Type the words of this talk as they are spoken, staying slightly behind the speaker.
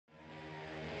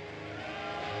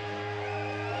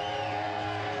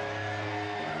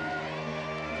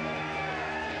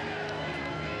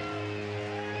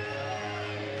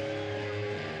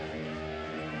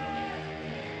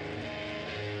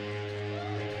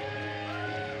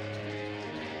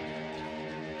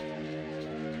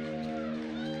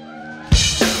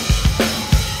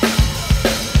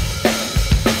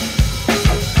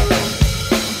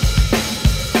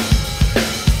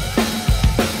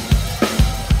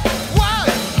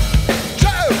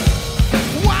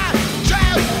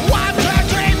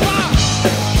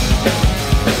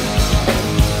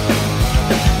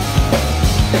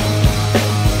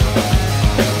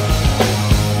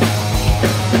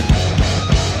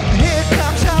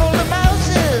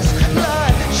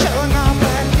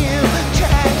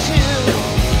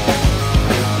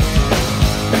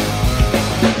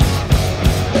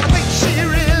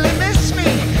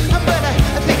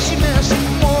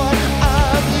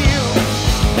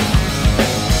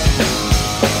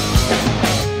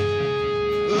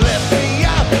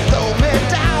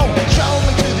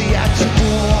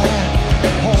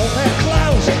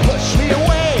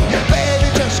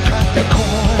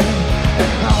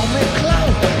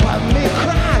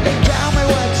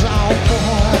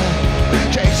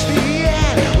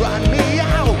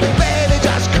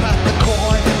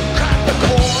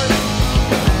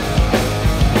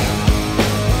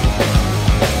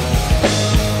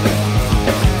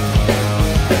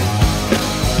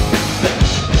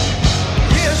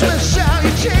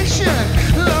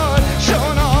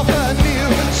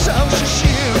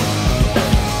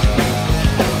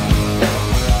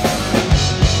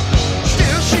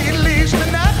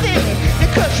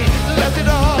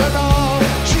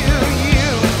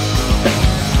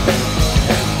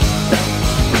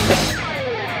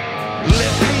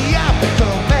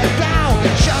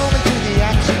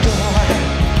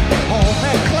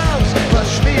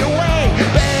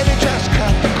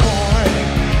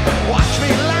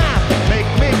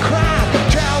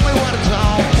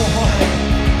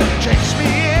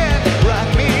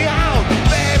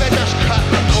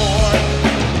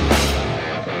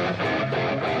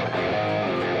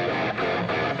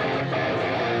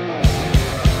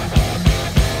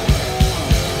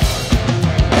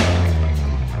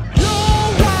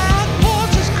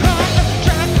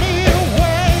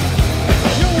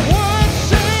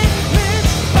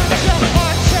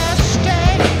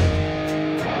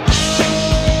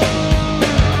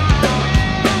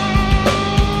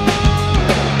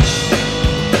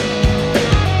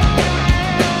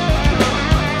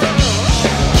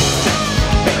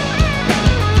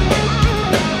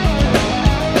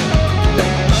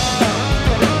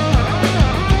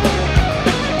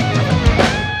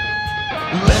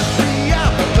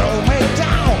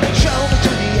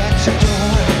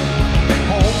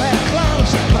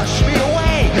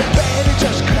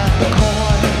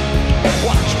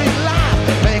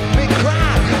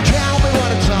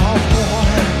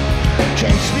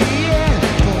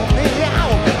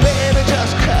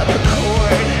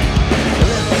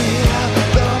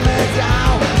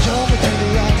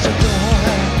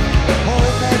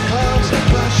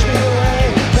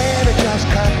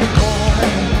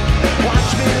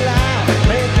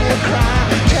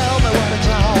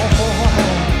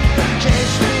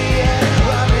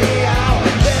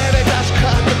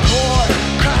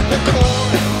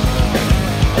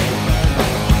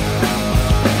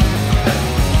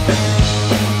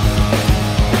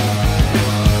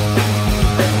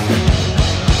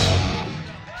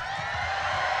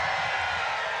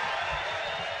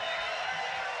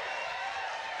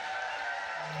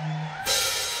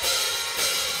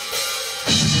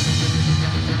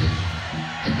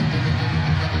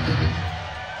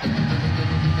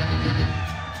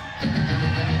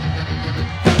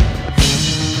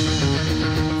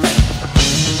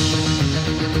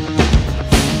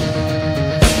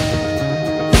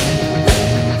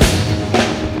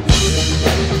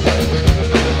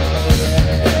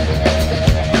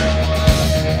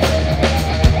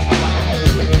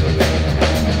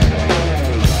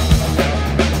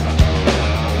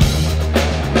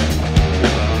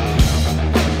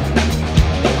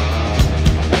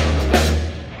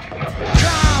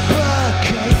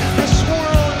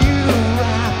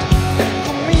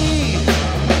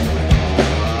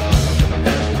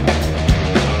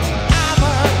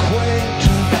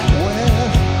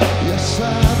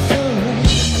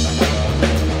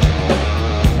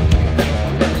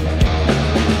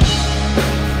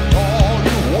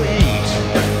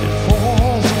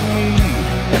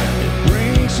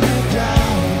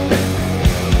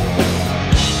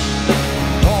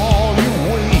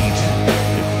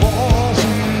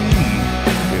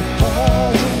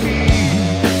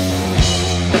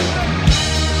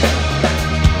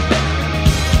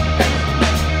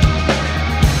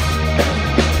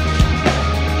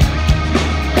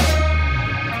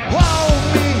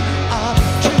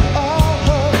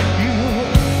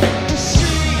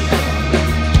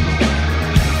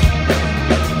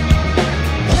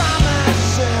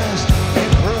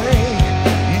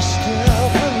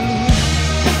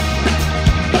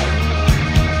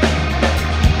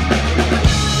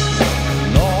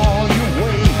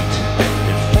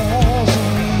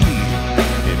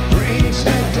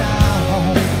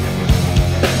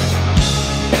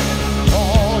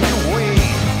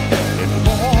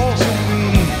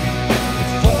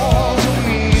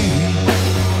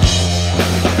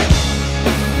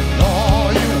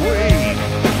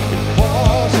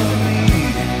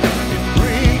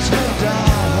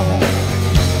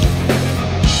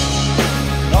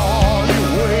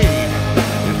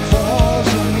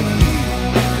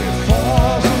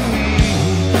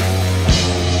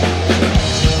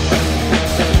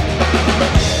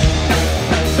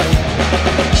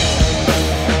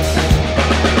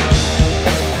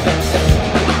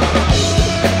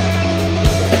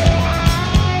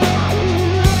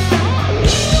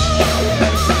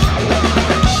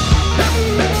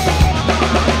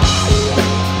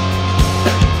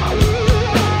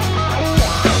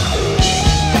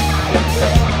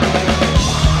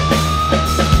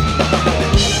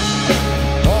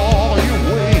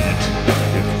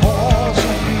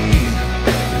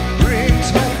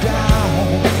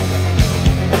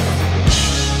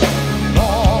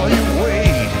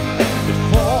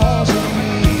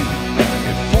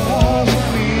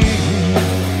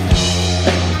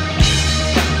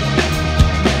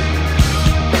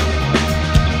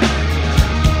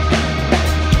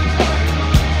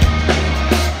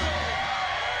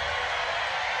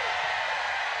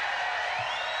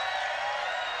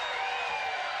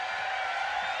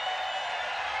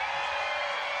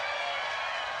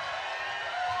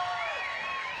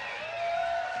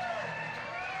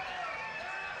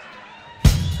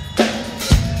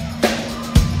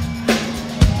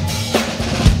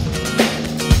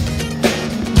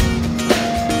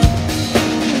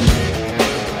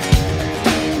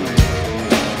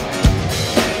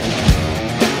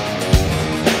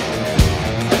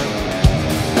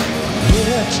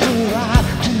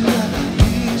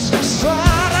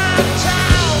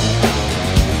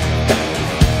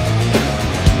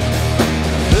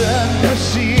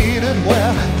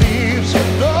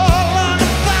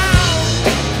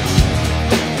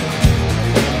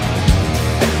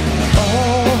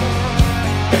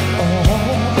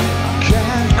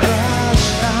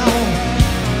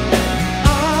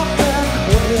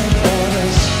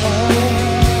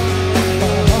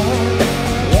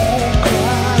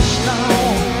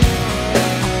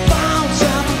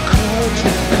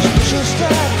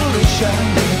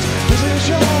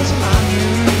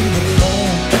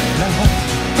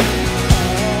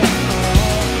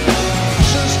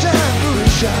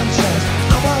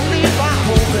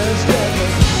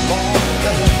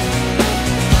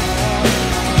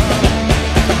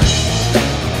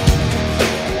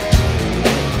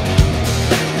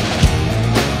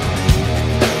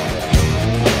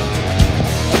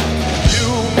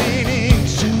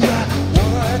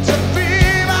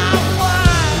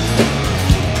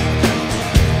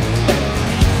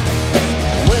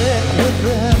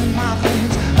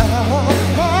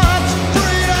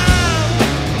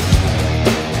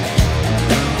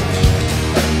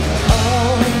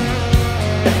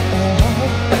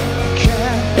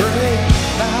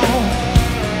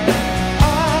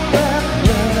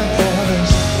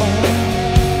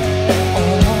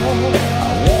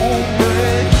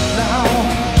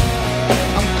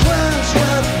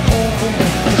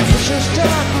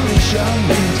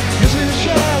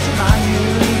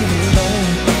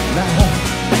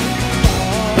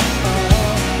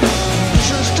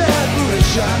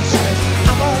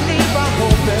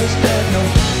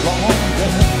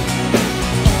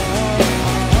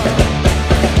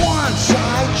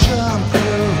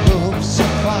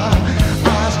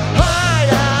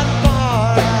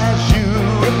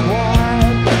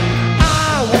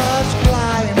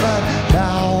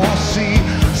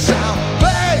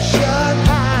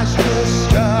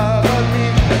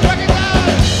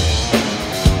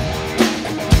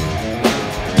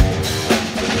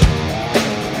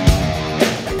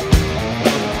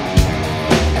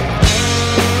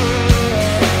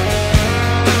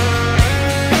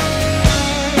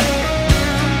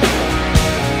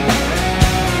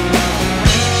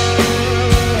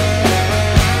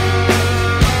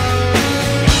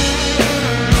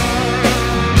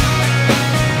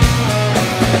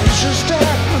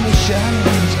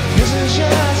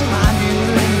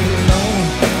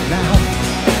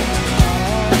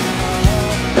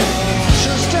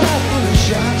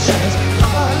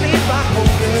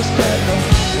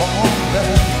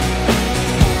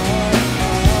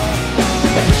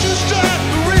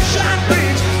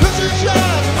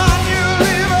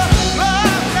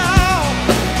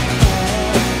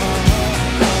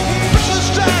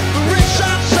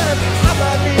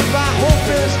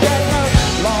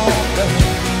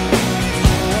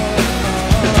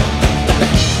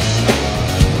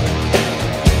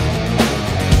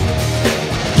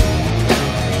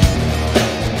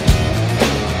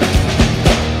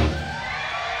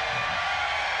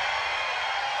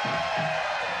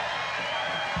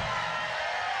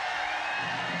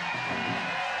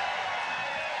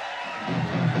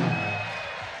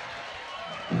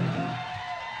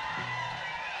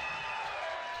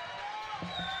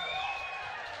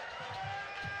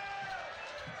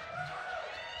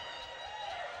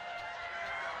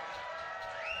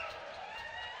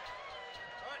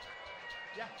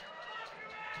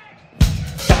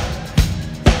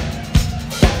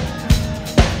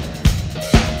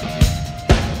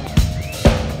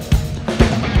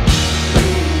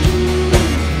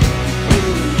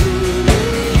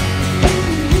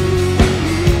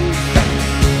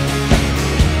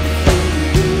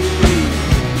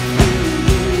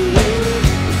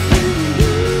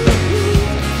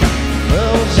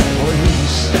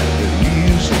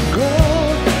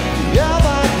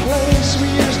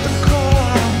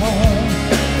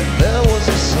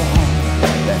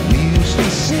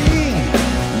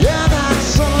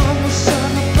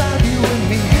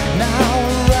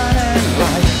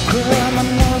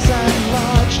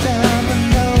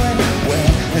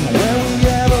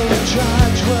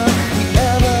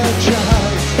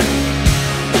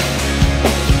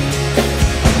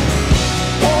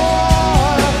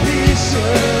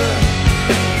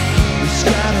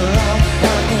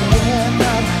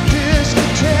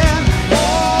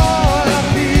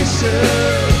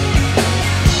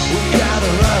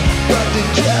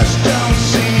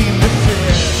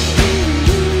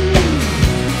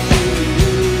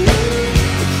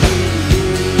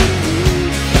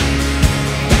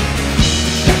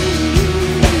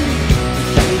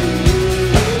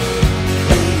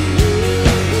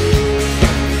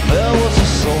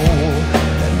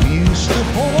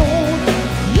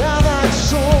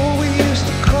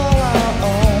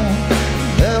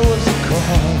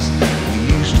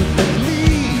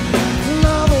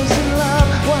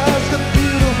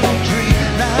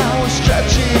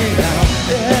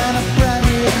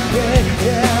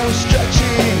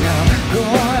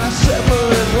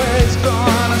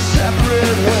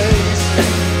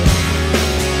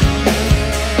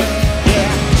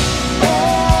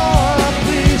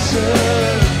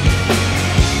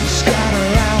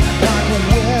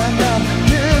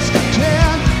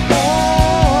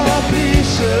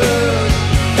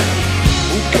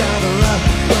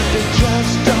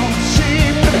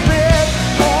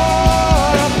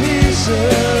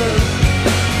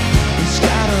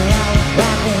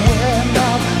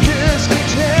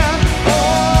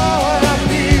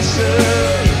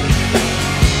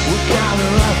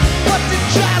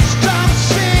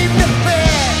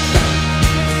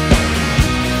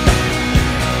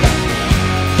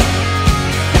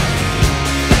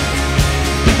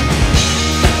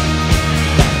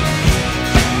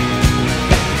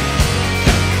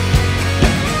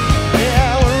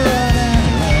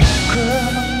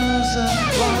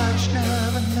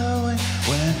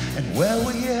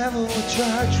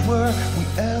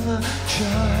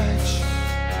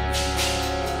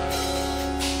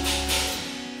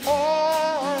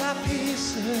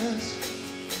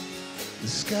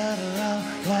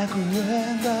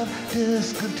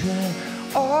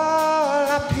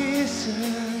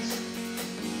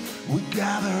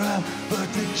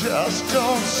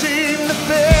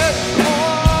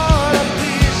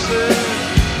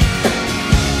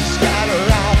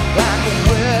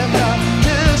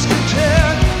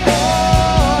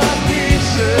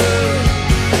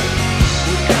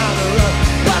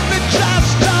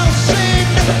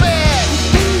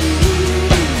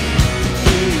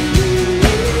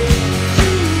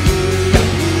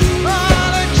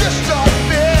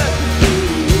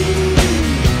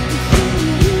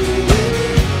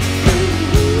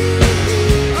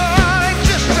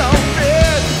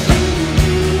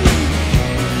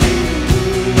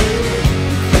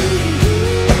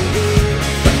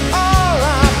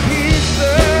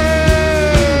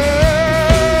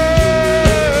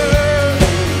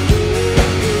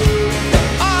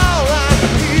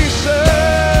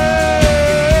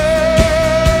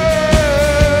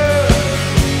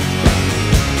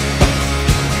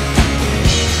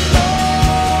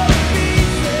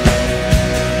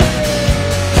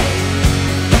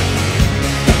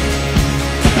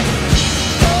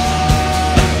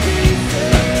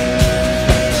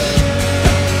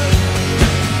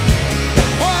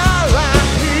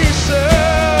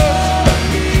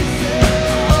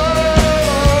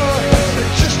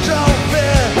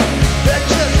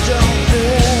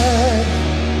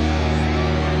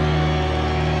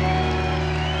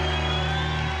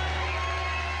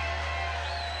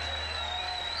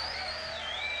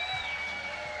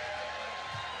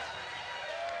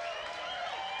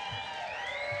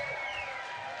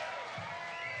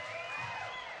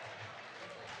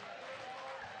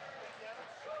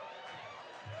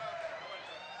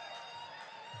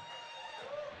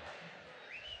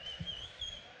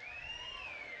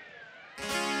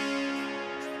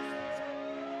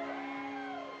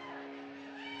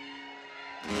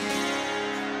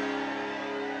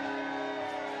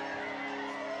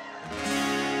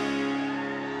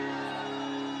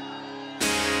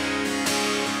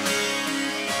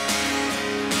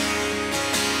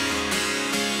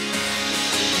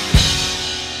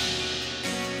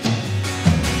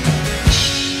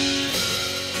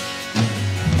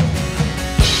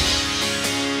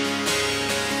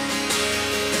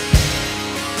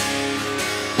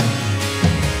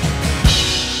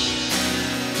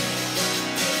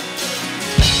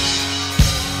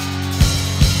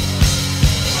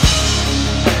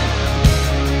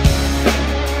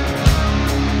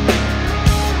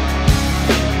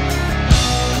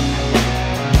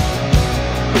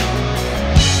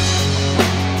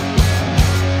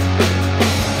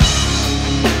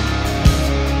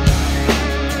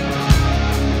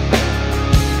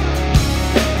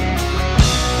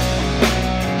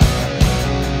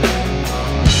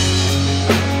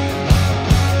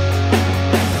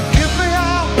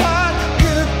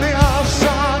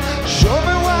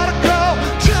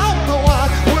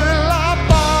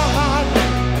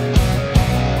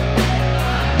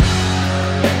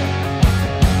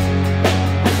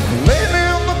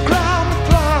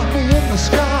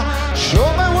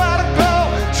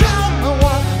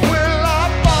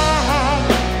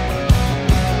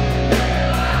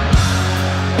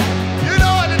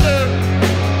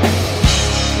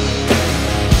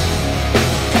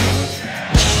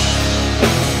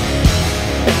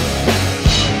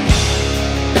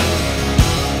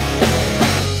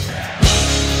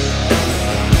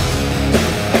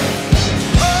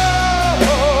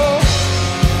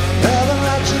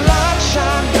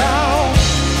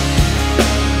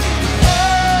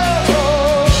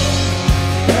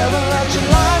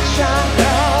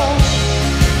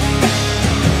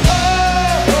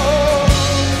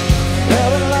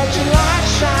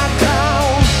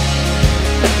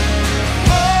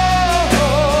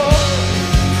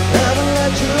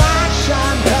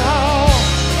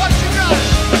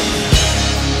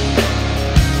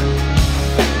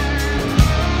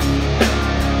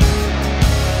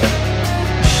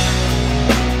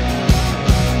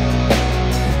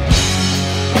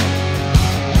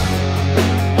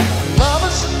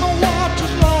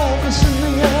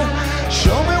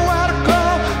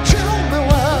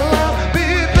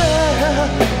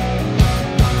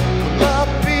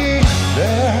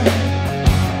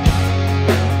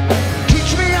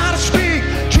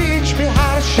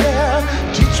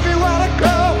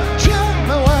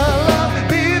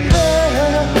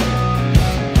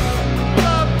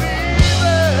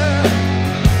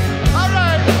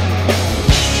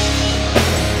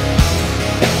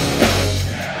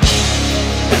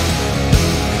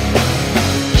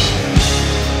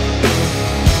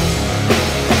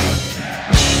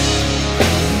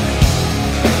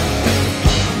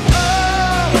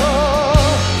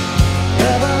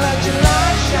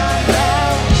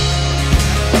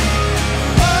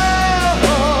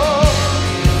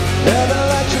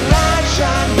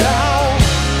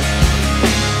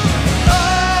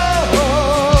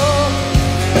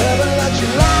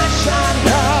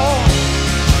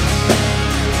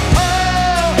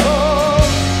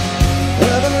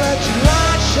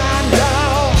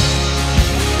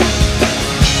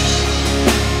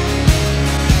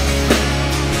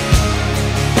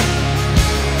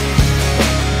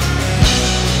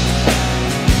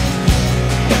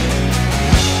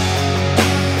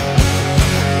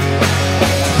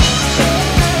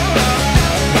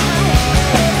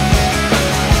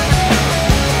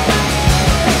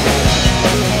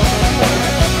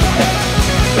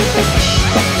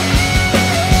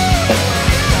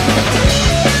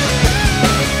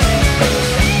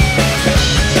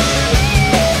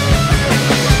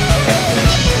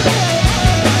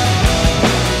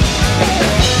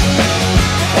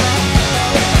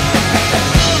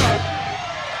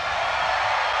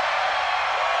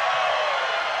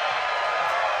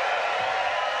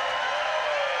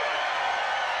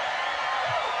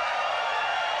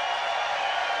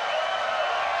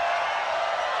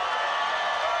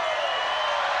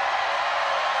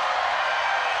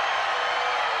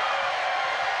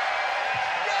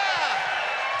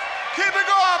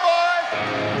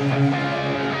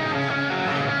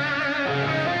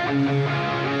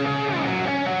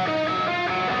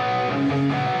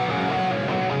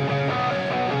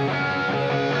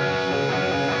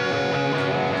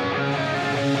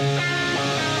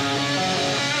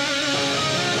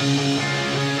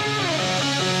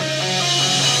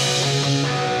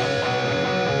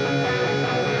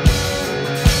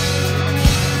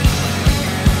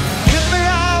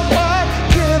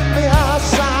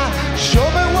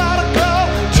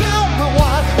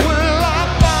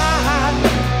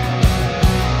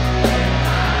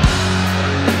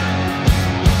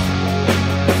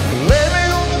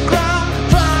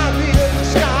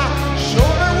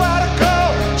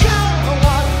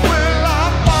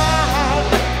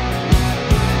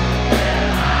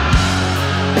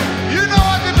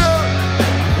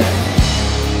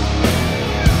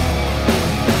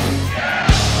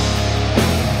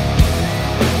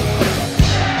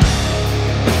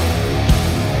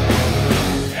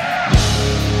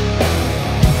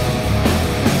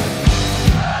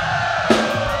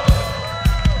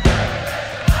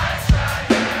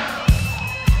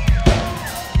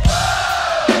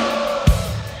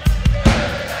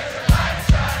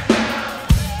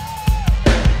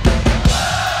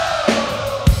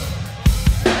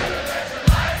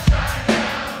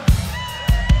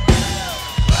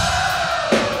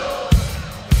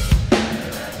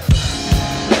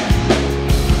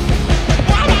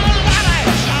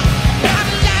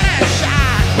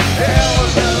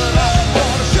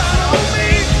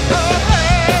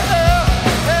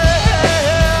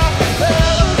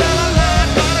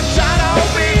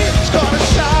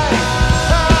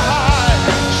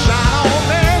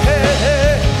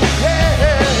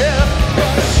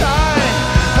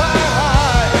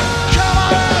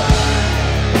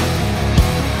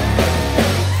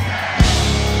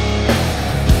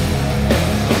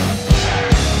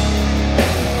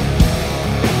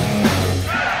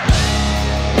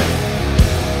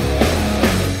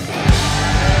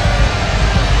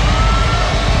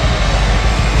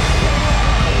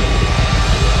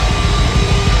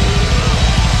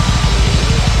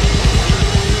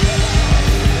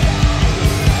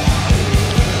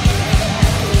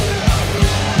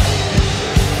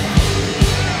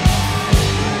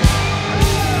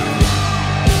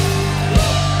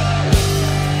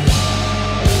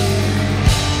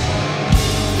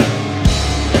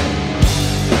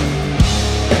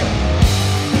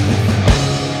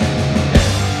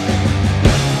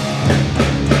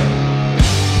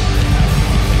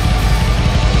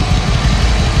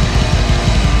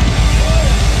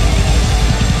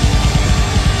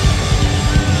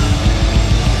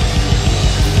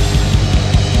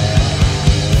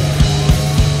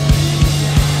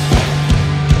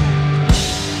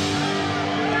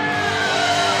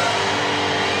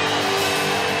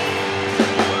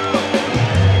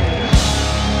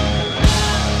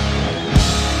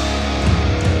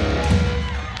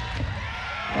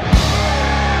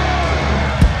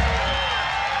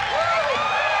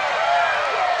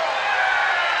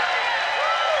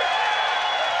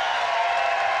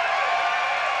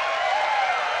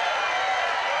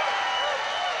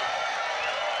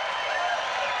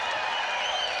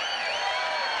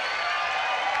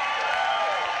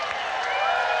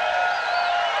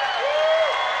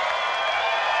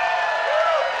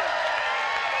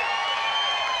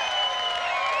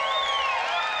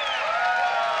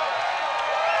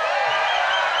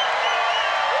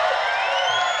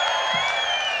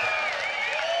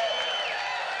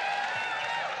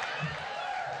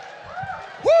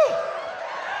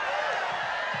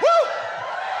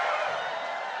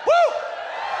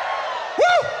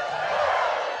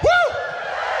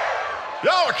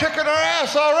kicking our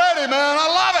ass already, man. I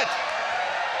love it.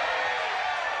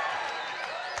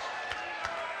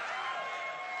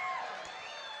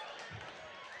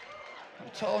 I'm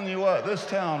telling you what, this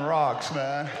town rocks,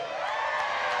 man.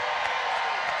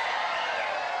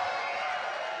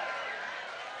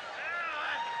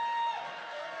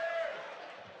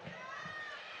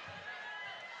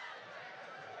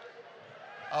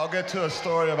 I'll get to a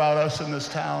story about us in this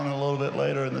town a little bit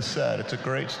later in the set. It's a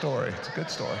great story. It's a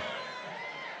good story.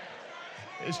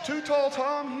 Is Too Tall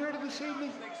Tom here this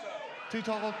evening? I think so. Too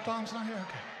Tall Tom's not here?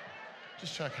 Okay.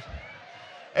 Just checking.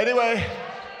 Anyway,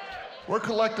 we're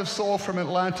Collective Soul from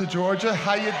Atlanta, Georgia.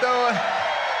 How you doing?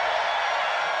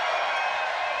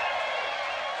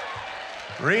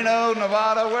 Reno,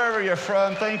 Nevada, wherever you're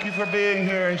from, thank you for being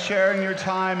here and sharing your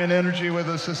time and energy with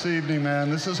us this evening, man.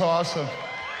 This is awesome.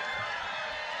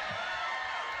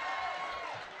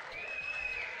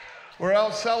 We're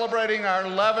out celebrating our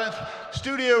 11th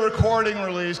studio recording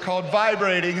release called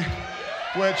Vibrating,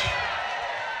 which,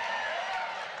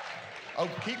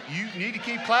 you need to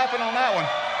keep clapping on that one.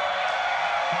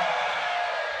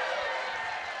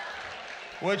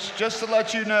 Which, just to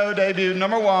let you know, debuted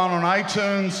 #1 on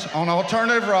iTunes on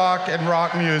alternative rock and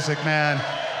rock music, man.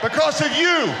 Because of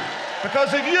you,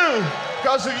 because of you,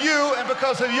 because of you, and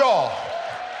because of y'all.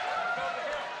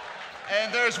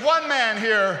 And there's one man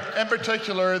here in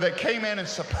particular that came in and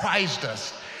surprised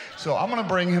us. So I'm gonna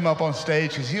bring him up on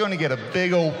stage because he's gonna get a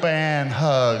big old fan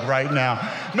hug right now.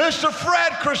 Mr.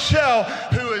 Fred Chrishell,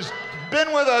 who has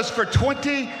been with us for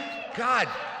 20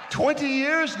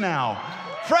 years now.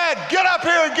 Fred, get up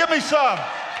here and give me some.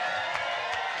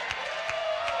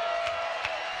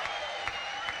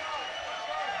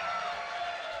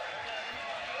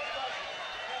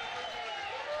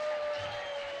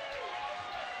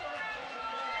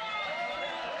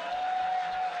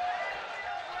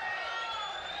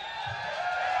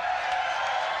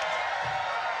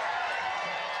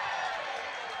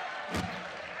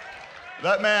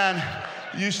 That man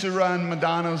used to run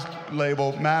Madonna's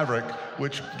label, Maverick,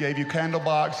 which gave you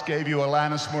Candlebox, gave you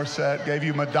Alanis Morissette, gave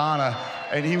you Madonna,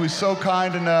 and he was so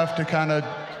kind enough to kind of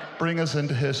bring us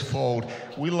into his fold.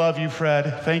 We love you,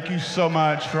 Fred. Thank you so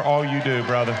much for all you do,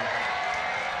 brother.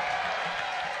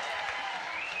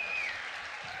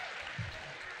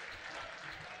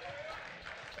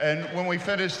 And when we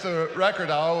finish the record,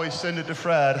 I always send it to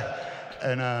Fred.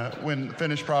 And when the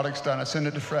finished product's done, I send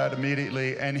it to Fred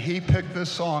immediately, and he picked this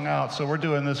song out. So we're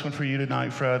doing this one for you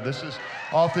tonight, Fred. This is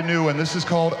off the new one. This is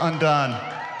called Undone.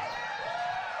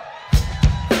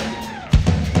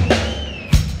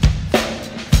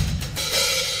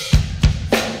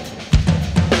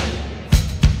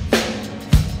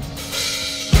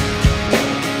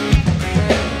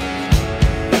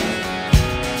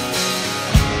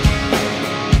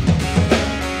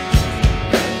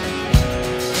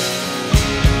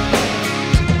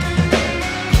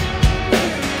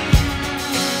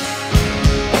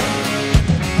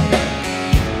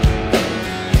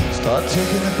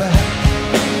 Taking it back,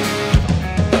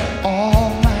 all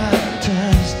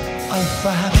mountains are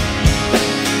flat.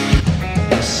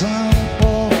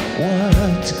 Simple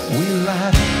words we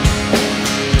lack,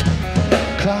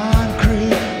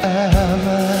 concrete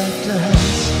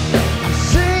evidence. I'm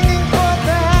singing for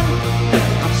them,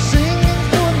 I'm singing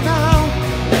for now,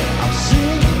 I'm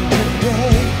singing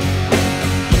today.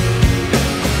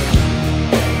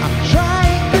 I'm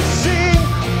trying to sing,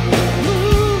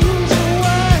 lose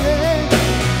away.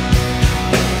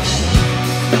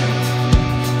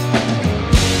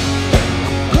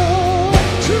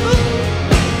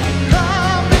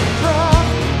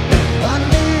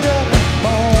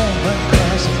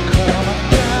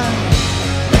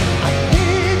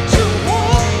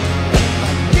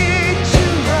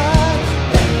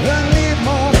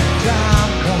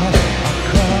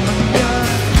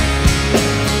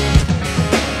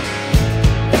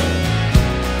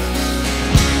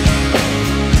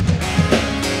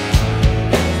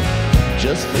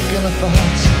 Just thinking of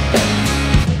thoughts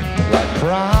like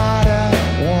pride and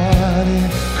what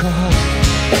it costs.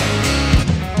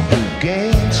 Who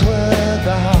gains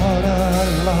without a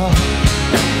loss?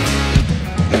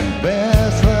 Who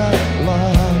bears the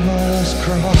lover's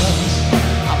cross?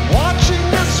 I'm watching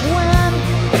us win,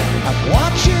 I'm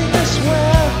watching us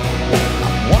win,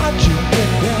 I'm watching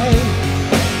today.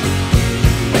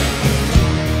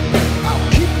 I'll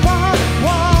keep on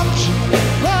watching.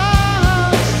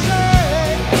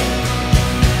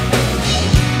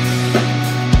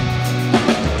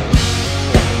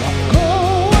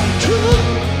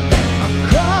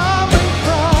 Coming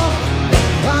from,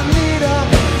 I need a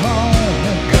moment.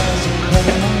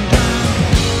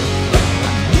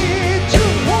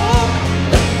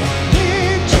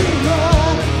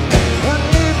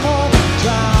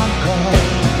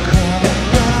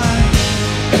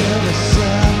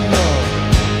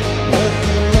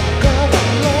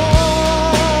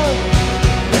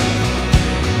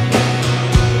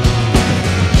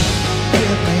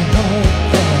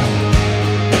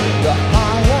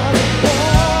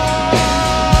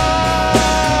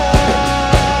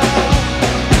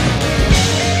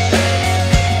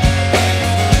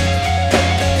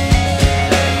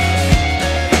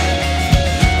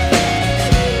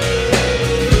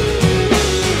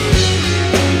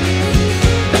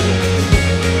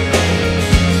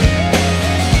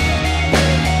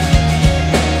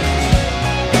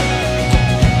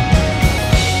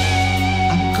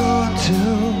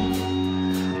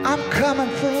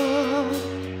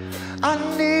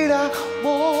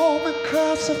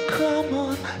 come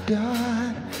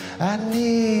undone. I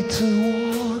need to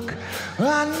walk,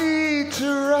 I need to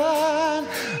run,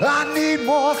 I need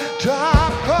more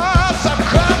time, 'cause I've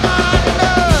come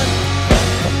undone.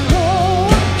 I'm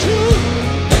going to,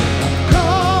 I'm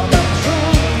coming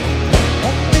through.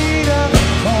 I need a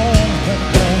moment,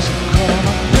 'cause I've come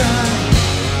undone.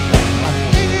 I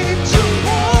need to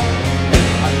walk,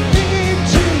 I need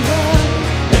to run,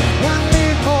 I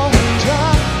need more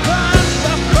time, 'cause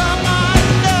I've come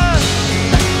undone.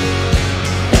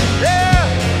 Yeah,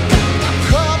 I've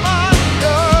come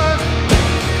undone.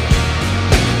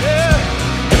 Yeah,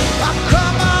 I've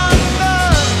come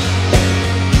undone.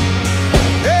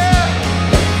 Yeah,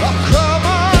 I've come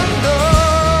undone.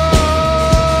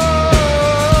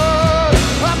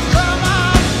 I've come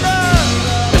undone.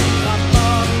 I've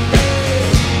come undone.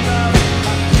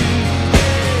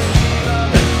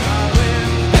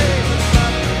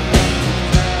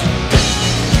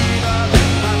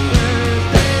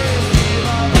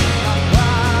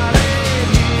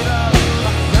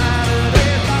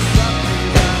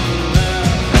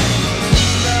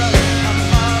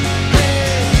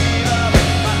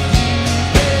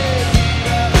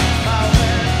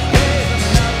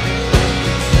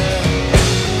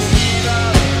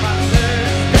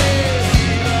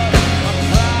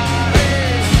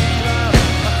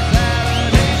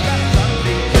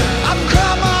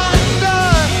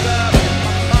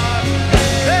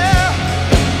 Yeah,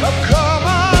 I've come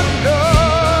undone.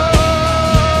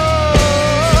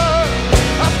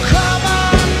 I've come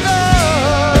undone.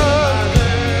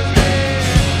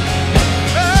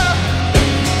 Yeah,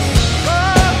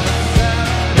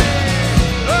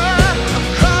 I've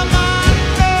come undone.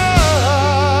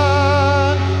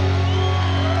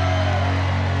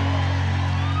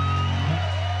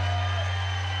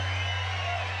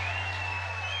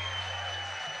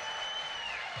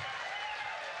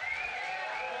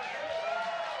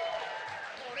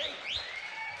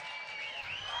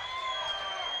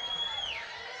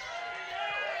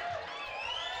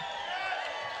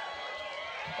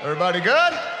 Everybody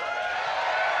good?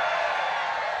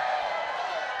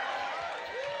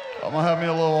 I'm gonna have me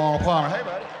a little Arnold Palmer. Hey,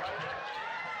 buddy.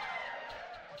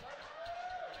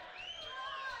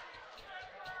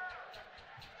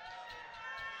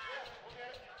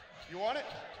 You want it?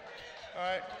 All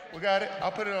right, we got it.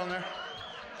 I'll put it on there.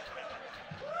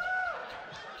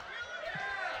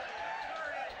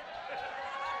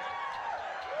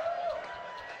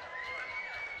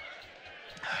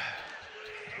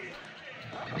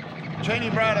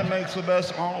 Janie Braddock makes the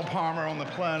best Arnold Palmer on the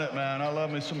planet, man. I love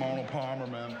me some Arnold Palmer,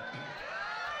 man.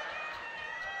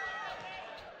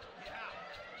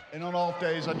 And on off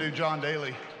days, I do John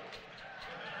Daly.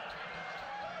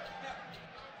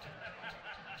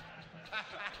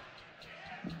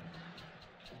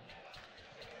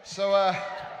 So, I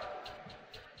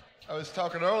was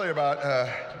talking earlier about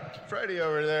Freddie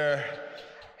over there.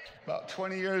 About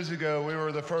 20 years ago, we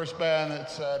were the first band that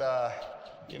said,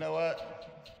 you know what?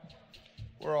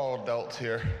 We're all adults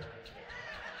here.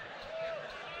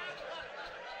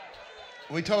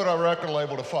 We told our record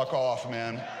label to fuck off,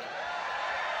 man.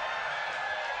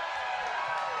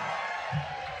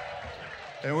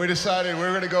 And we decided we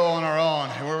were gonna go on our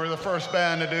own, and we were the first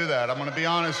band to do that. I'm gonna be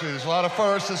honest with you, there's a lot of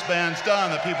firsts this band's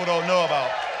done that people don't know about.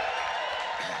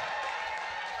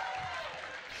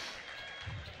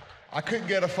 I couldn't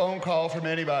get a phone call from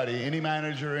anybody, any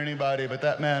manager or anybody, but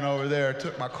that man over there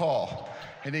took my call.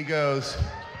 And he goes,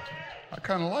 I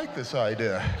kind of like this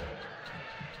idea.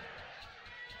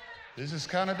 This is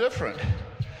kind of different.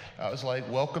 I was like,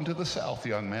 welcome to the South,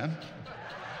 young man.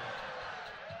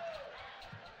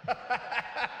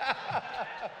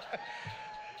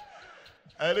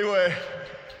 Anyway,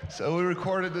 so we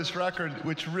recorded this record,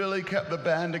 which really kept the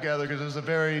band together because it was a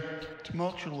very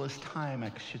tumultuous time,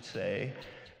 I should say.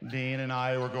 Dean and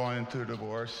I were going through a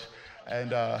divorce,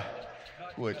 and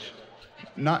which,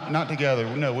 not together.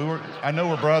 No, we were. I know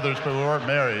we're brothers, but we weren't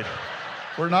married.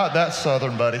 We're not that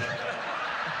Southern, buddy.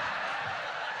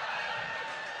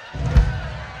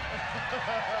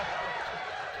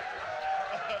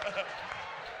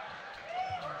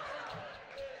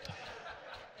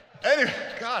 Anyway,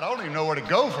 God, I don't even know where to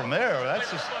go from there.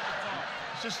 That's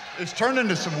it's turned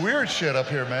into some weird shit up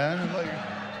here, man. Like,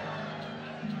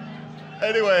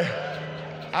 anyway,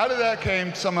 out of that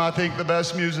came some, I think, the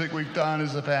best music we've done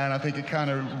as a band. I think it kind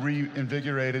of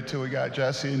reinvigorated till we got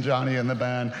Jesse and Johnny in the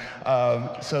band.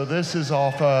 So this is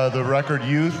off the record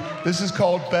Youth. This is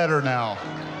called Better Now.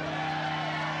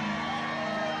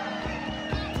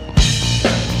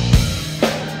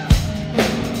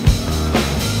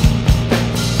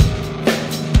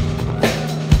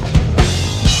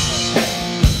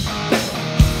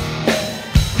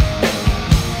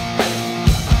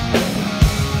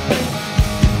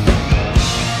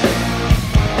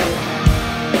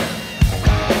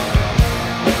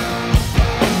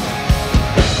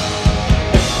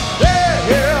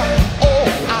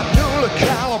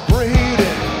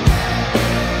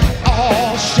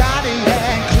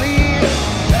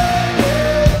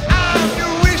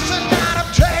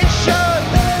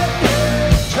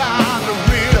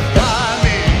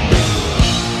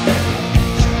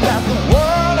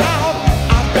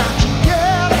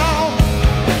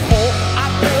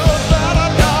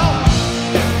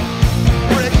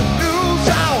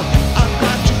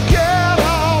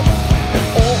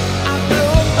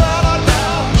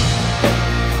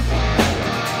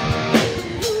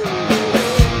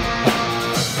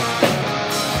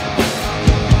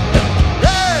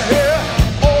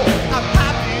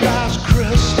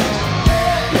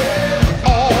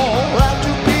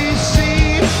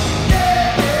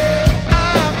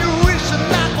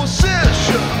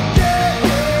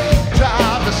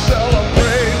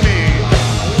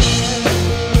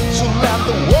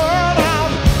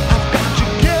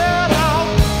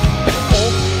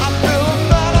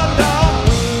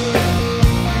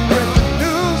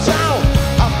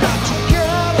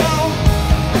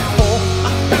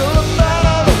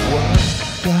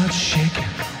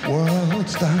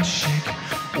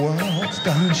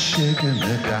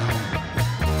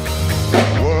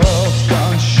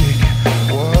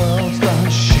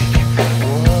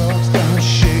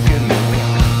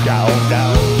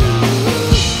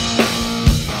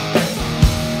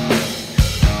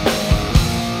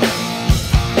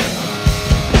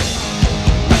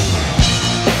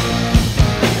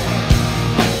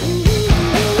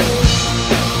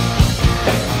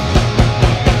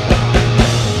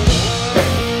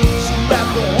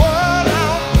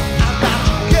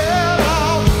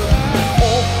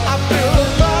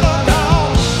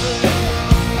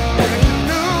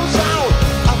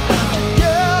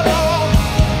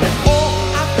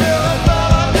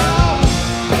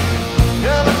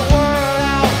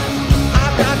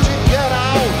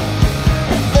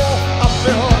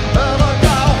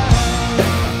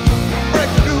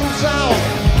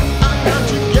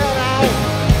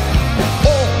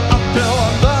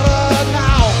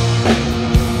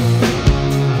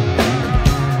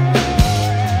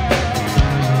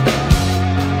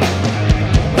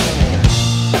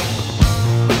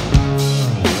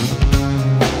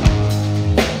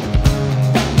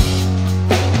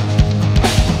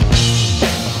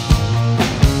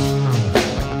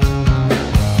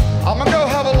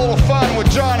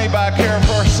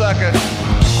 second.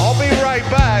 I'll be right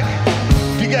back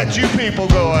to get you people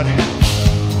going.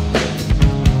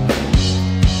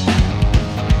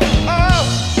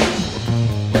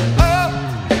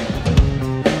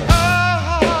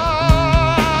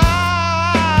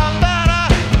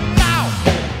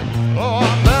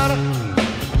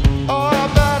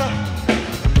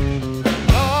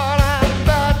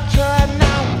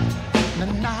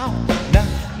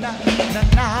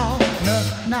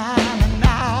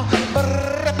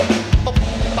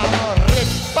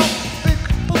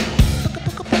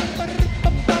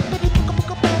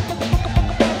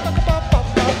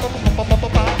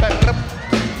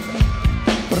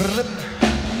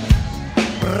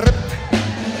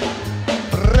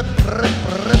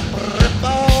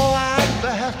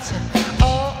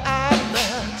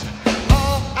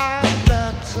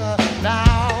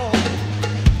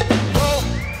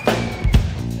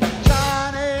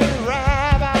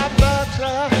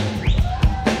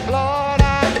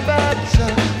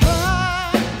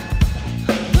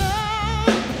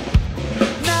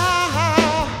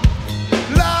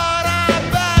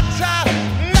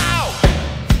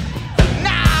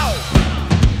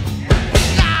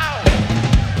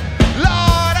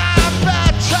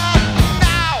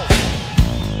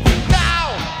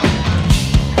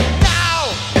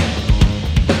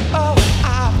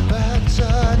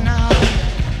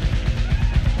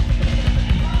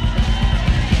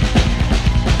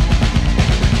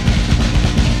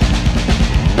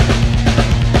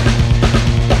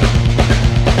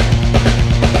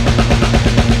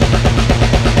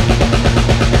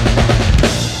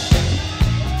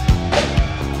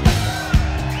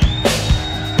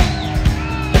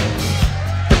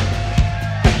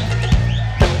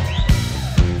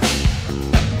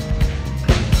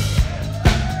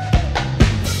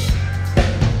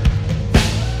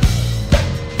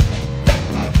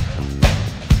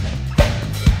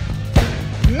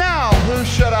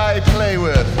 Should I play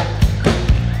with?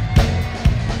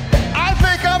 I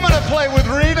think I'm gonna play with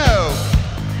Reno.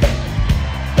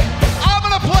 I'm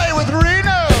gonna play with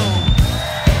Reno.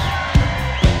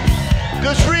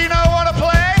 Does Reno wanna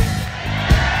play?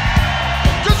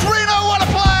 Does Reno wanna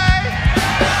play?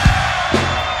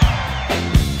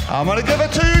 I'm gonna give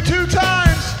it to you 2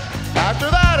 times.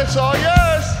 After that, it's all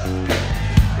yours.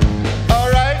 All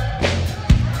right.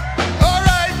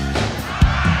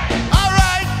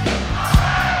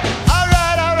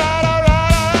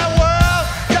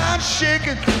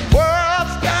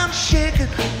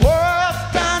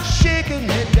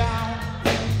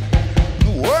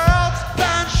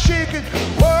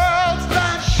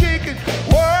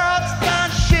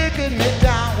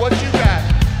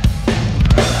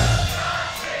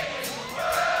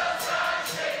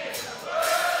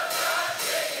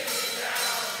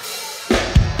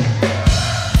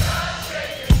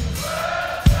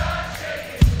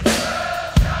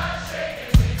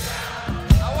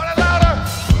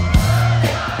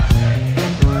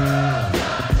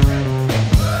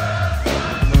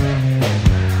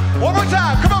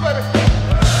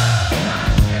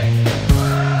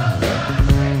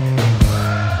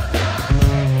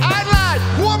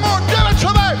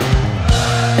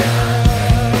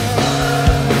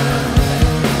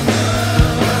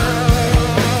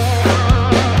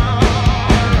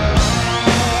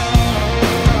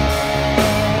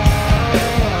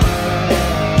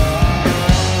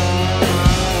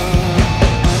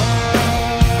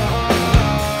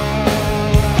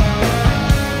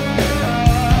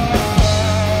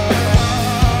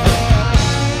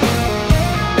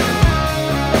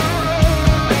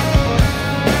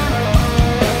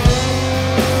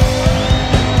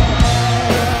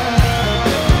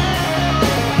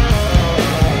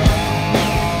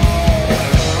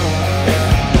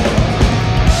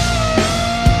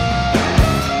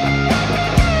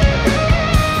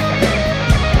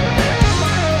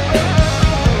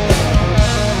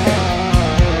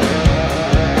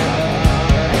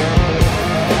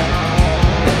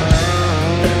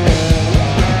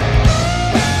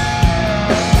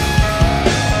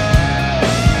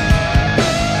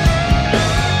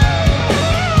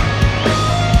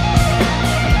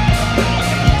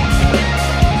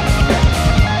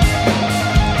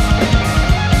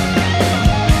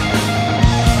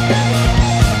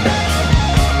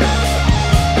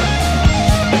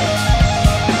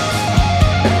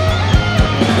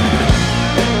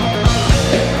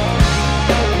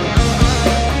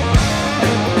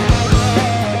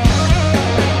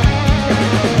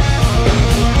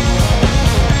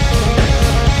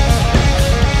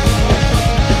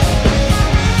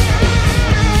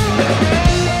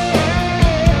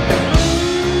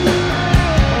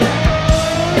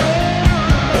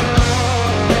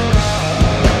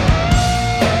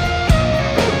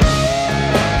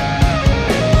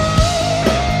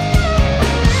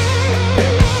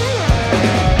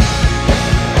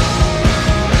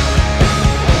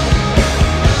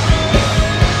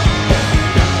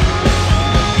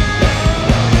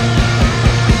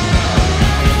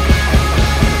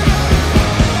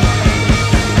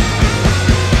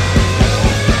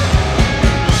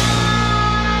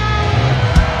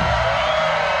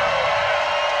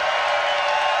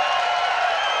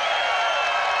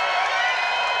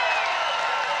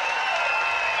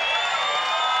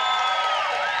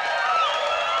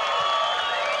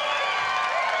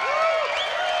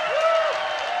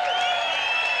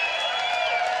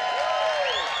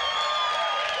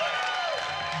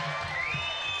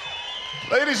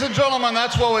 Ladies and gentlemen,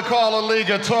 that's what we call a lead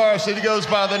guitarist. He goes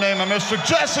by the name of Mr.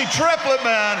 Jesse Triplett,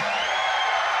 man.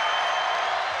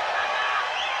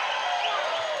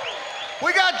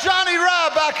 We got Johnny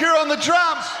Robb back here on the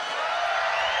drums.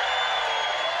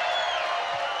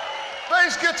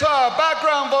 Bass guitar,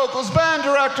 background vocals, band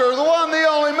director, the one, the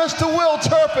only, Mr. Will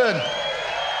Turpin.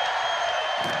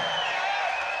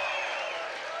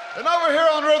 And over here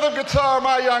on rhythm guitar,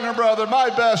 my younger brother, my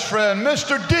best friend,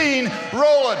 Mr. Dean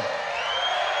Rholedz.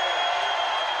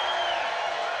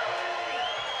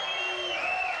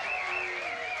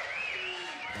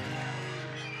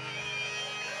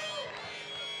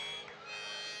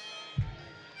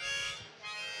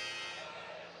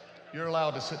 You're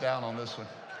allowed to sit down on this one.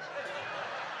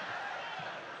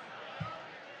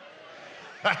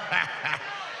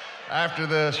 After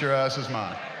this, your ass is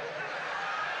mine.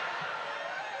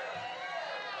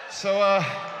 So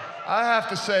I have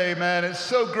to say, man, it's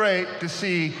so great to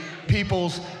see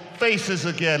people's faces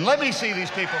again. Let me see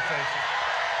these people's faces.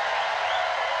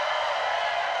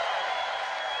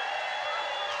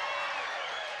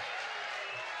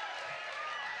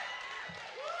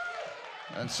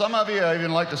 And some of you, I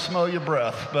even like to smell your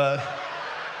breath, but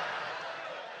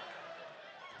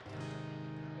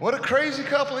what a crazy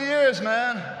couple of years,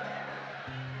 man.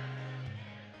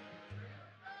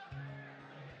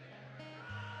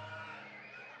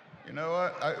 You know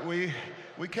what? We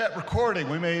kept recording.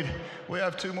 We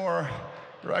have 2 more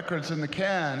records in the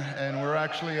can, and we're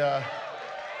actually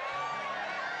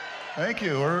thank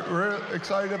you. We're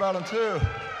excited about them too.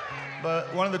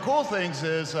 But one of the cool things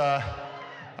is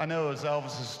I know it was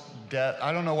Elvis's death.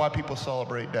 I don't know why people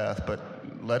celebrate death, but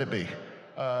let it be.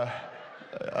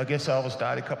 I guess Elvis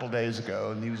died a couple days ago,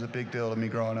 and he was a big deal to me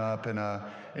growing up. And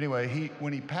anyway,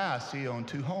 when he passed, he owned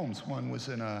 2 homes. One was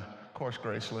in, of course,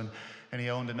 Graceland, and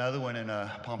he owned another one in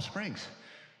Palm Springs.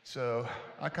 So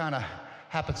I kind of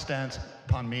happenstance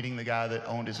upon meeting the guy that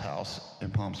owned his house in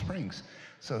Palm Springs.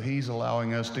 So he's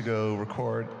allowing us to go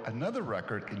record another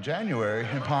record in January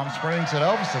in Palm Springs at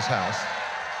Elvis's house.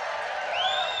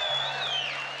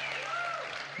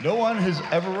 No one has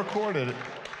ever recorded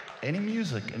any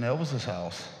music in Elvis's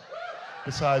house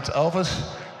besides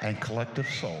Elvis and Collective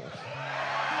Soul.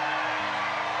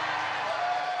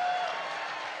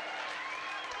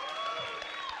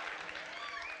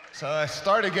 So I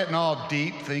started getting all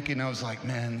deep thinking, I was like,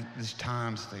 man, these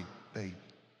times,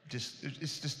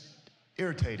 it's just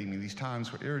irritating me. These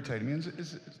times were irritating me.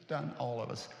 It's done all of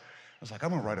us. I was like,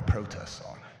 I'm gonna write a protest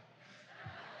song.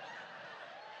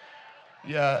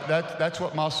 Yeah, that's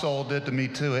what my soul did to me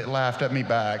too. It laughed at me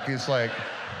back. It's like,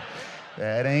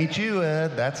 that ain't you,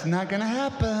 Ed. That's not gonna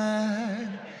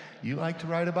happen. You like to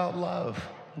write about love,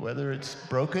 whether it's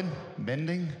broken,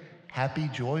 mending, happy,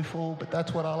 joyful, but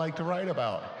that's what I like to write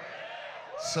about.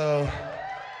 So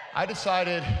I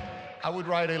decided I would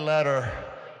write a letter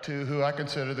to who I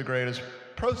consider the greatest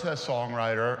protest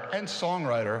songwriter and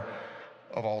songwriter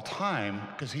of all time,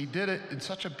 because he did it in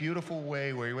such a beautiful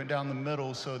way where he went down the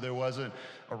middle so there wasn't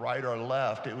a right or a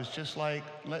left. It was just like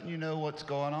letting you know what's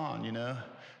going on, you know?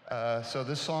 So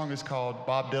this song is called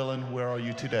Bob Dylan, Where Are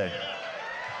You Today?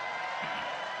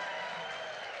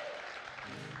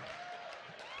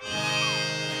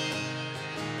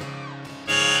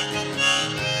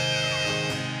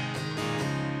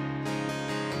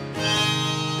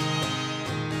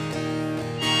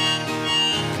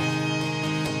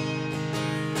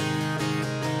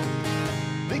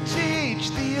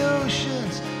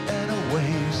 Oceans and the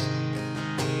waves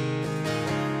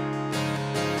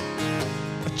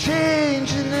are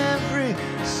changing every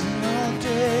single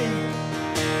day.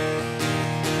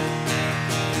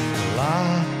 Well,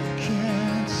 I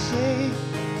can't say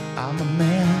I'm a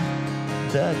man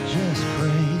that just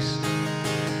prays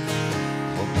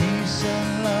for peace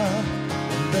and love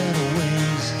and better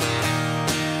ways.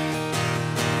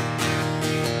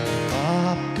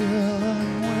 Bob Dylan,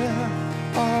 where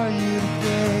are you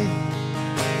today?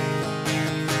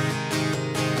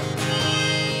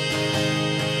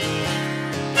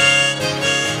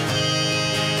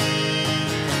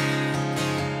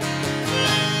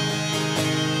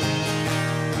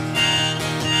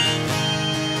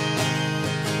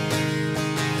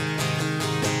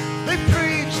 They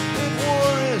preach that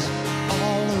war is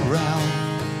all around.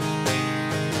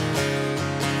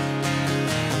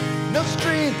 No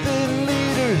strength in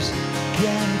leaders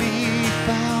can be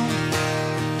found.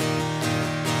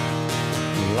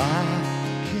 Well, I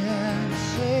can't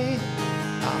say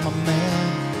I'm a man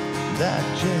that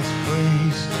just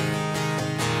prays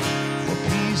for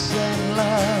peace and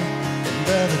love and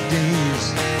better days.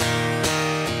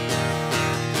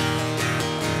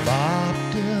 Bob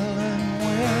Dylan,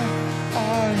 where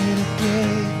are are you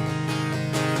today?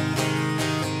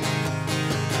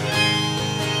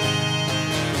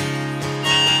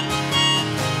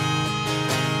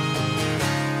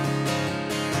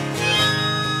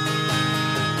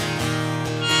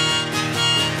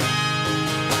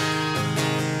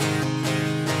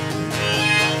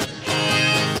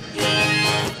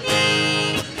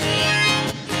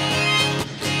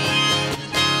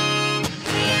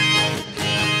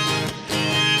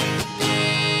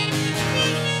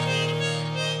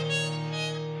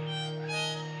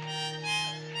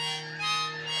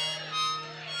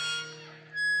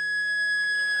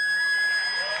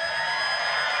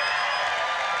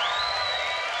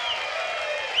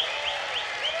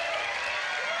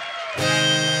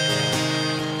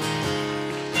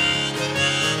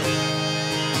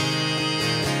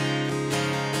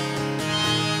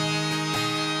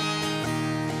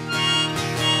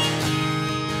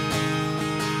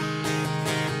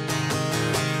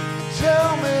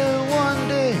 Tell me one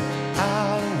day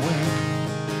I'll wake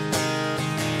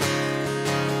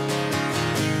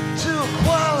to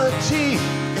equality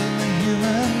in the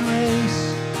human race.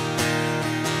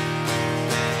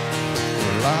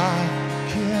 Well, I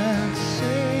can't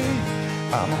say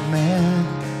I'm a man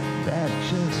that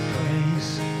just prays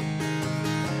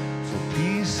for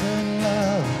peace and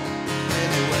love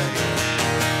anyway.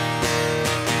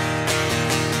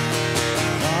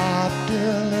 Bob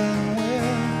Dylan,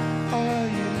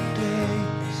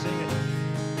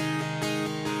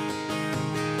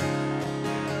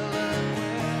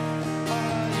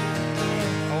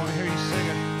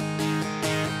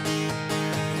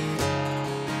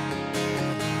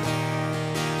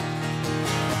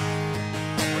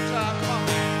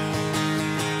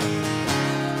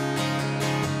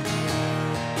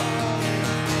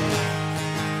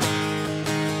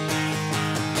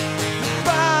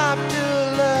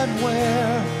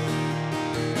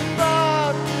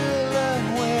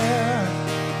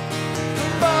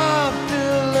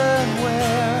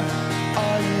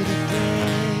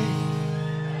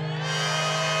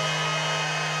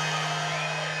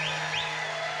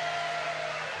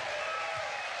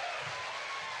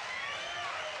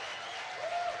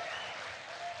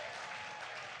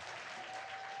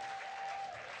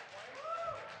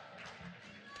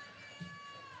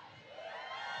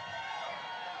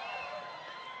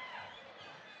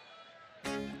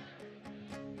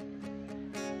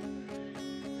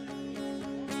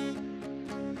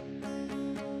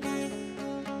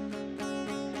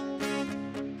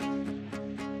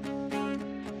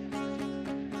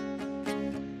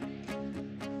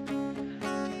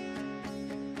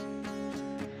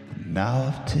 now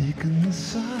I've taken the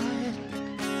side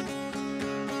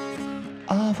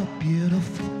of a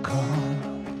beautiful calm.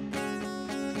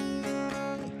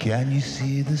 Can you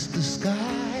see this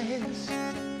disguise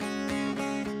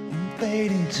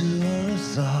fading to a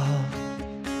resolve?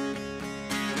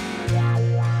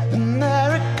 And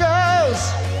there it goes,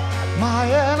 my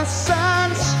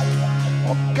innocence,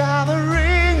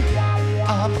 gathering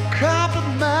up a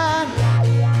compliment.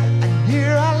 And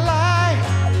here I lie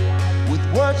with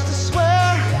words to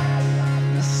swear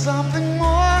there's something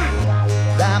more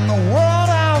than the world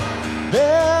out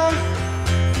there,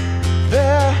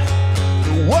 the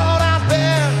world out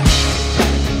there.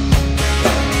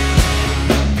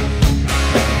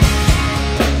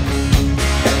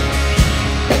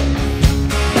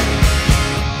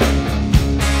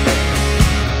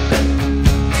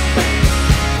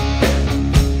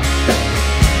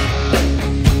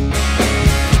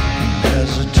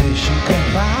 Hesitation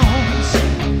compounds,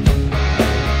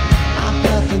 I've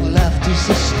nothing left to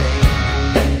sustain.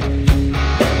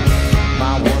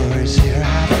 My worries here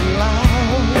have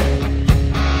allowed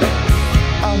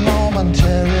a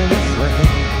momentary refrain.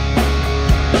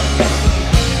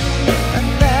 And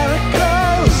there it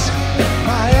goes,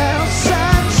 my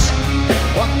innocence,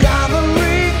 while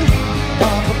gathering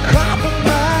of a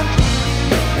compliment.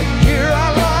 And here I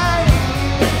lie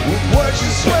with words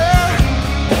to swear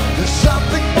there's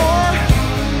something more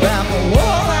than the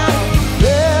world out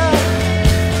there,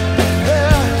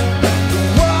 the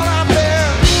world out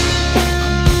there.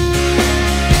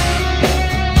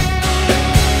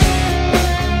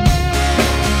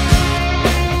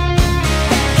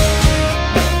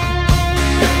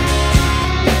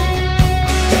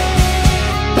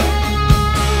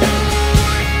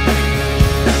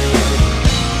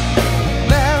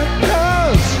 There it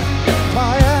goes,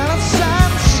 my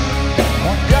innocence,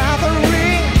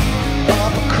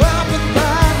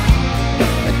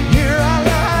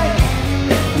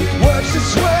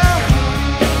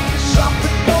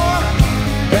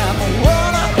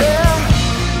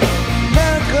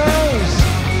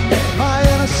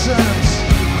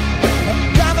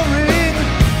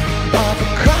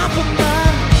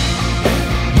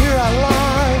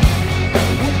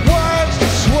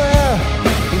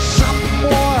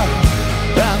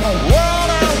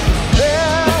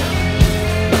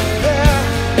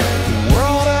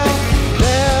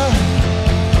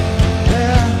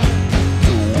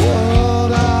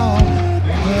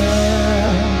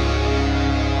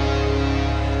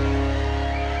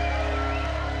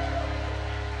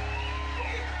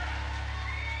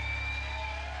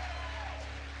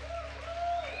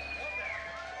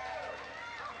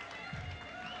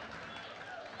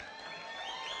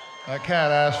 That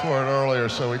cat asked for it earlier,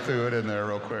 so we threw it in there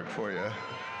real quick for you.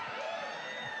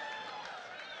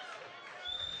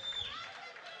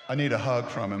 I need a hug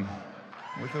from him.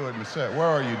 We threw it in the set. Where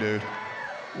are you, dude?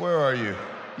 Where are you?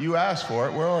 You asked for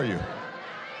it. Where are you?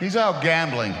 He's out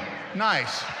gambling.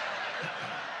 Nice.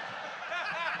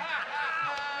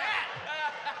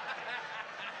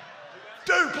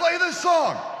 Dude, play this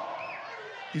song.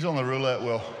 He's on the roulette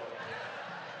wheel.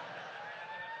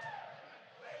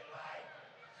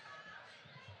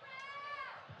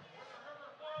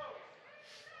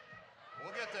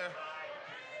 We'll get there.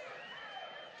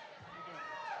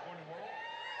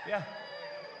 Yeah.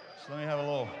 So let me have a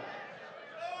little.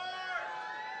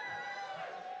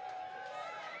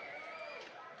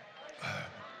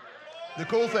 The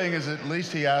cool thing is at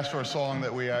least he asked for a song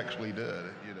that we actually did,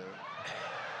 you know.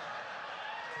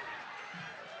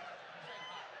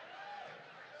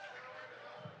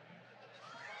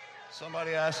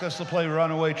 Somebody asked us to play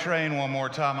Runaway Train one more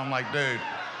time. I'm like, dude,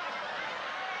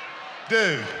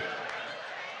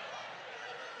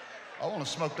 I want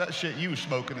to smoke that shit you were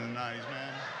smoking in the 90s,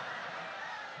 man.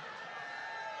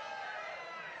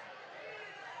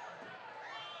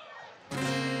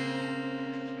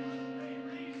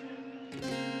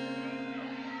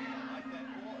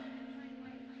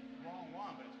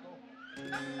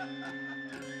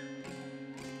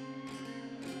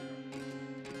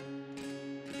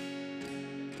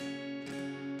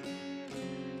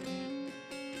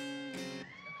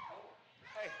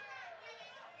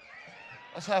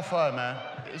 Let's have fun, man.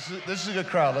 This is a good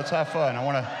crowd. Let's have fun.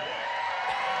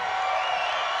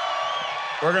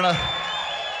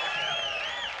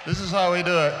 This is how we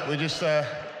do it. We just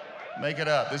make it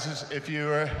up. This is, if you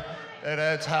were at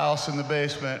Ed's house in the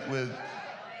basement with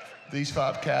these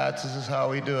 5 cats, this is how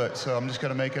we do it. So I'm just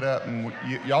gonna make it up, and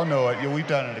y'all know it. We've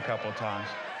done it a couple of times.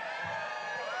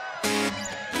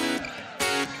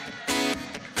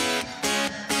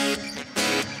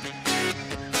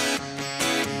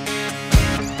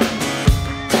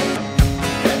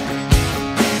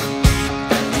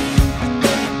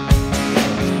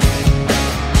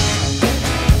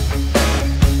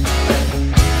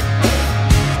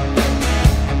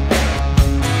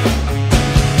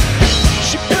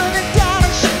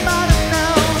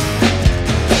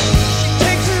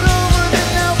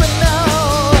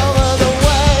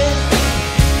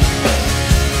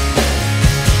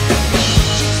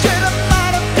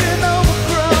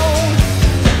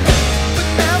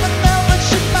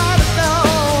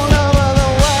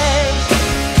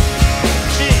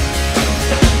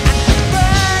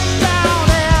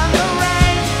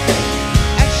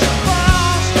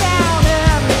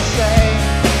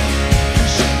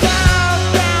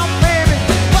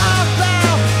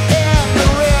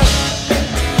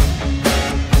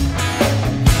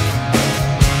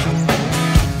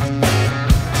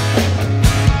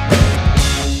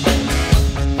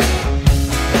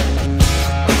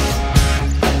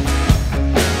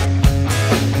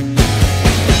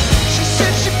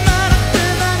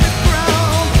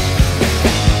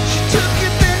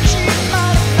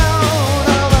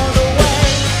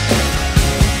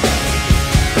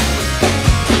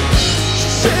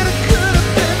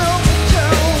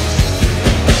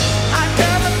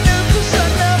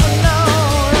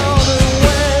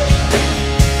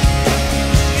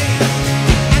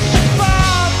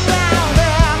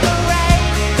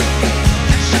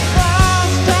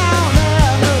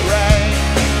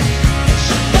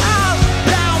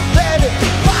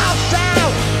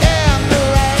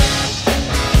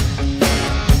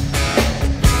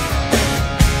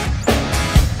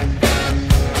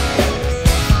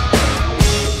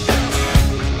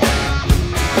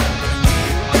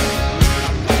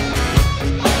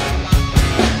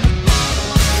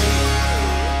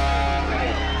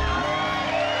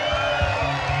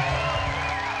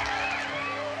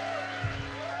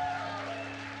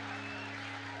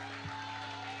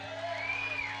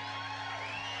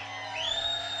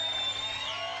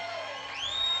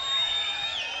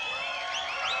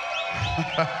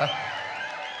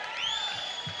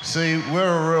 See, we're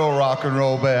a real rock and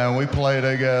roll band. We play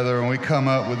together and we come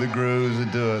up with the grooves and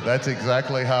do it. That's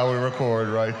exactly how we record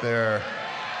right there.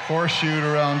 Horseshoe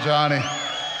around Johnny.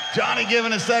 Johnny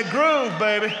giving us that groove,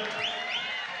 baby.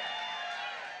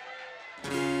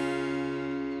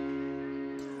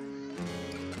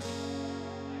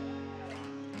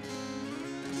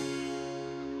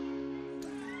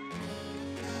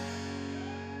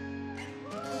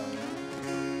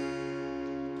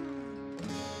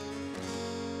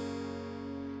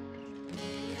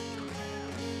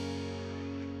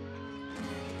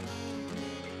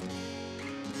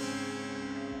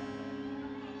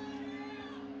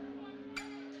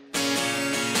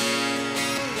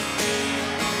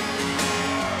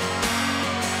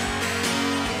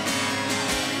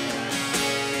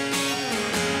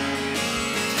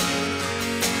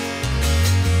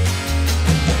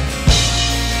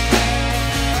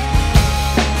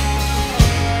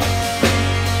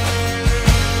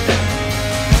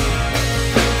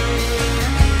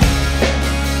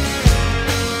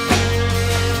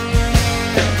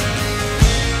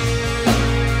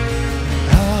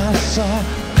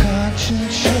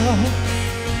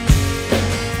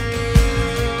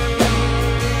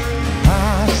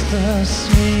 the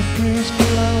sweet breeze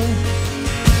blow.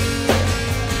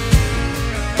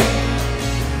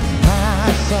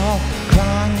 My soft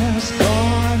crying is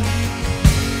gone.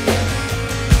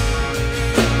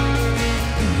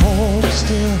 Hope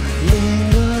still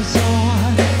lingers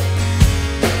on.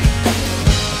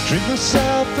 I drink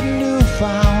myself a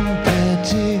newfound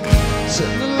pity,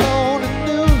 sitting alone in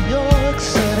New York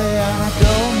City, and I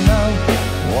don't know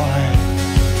why.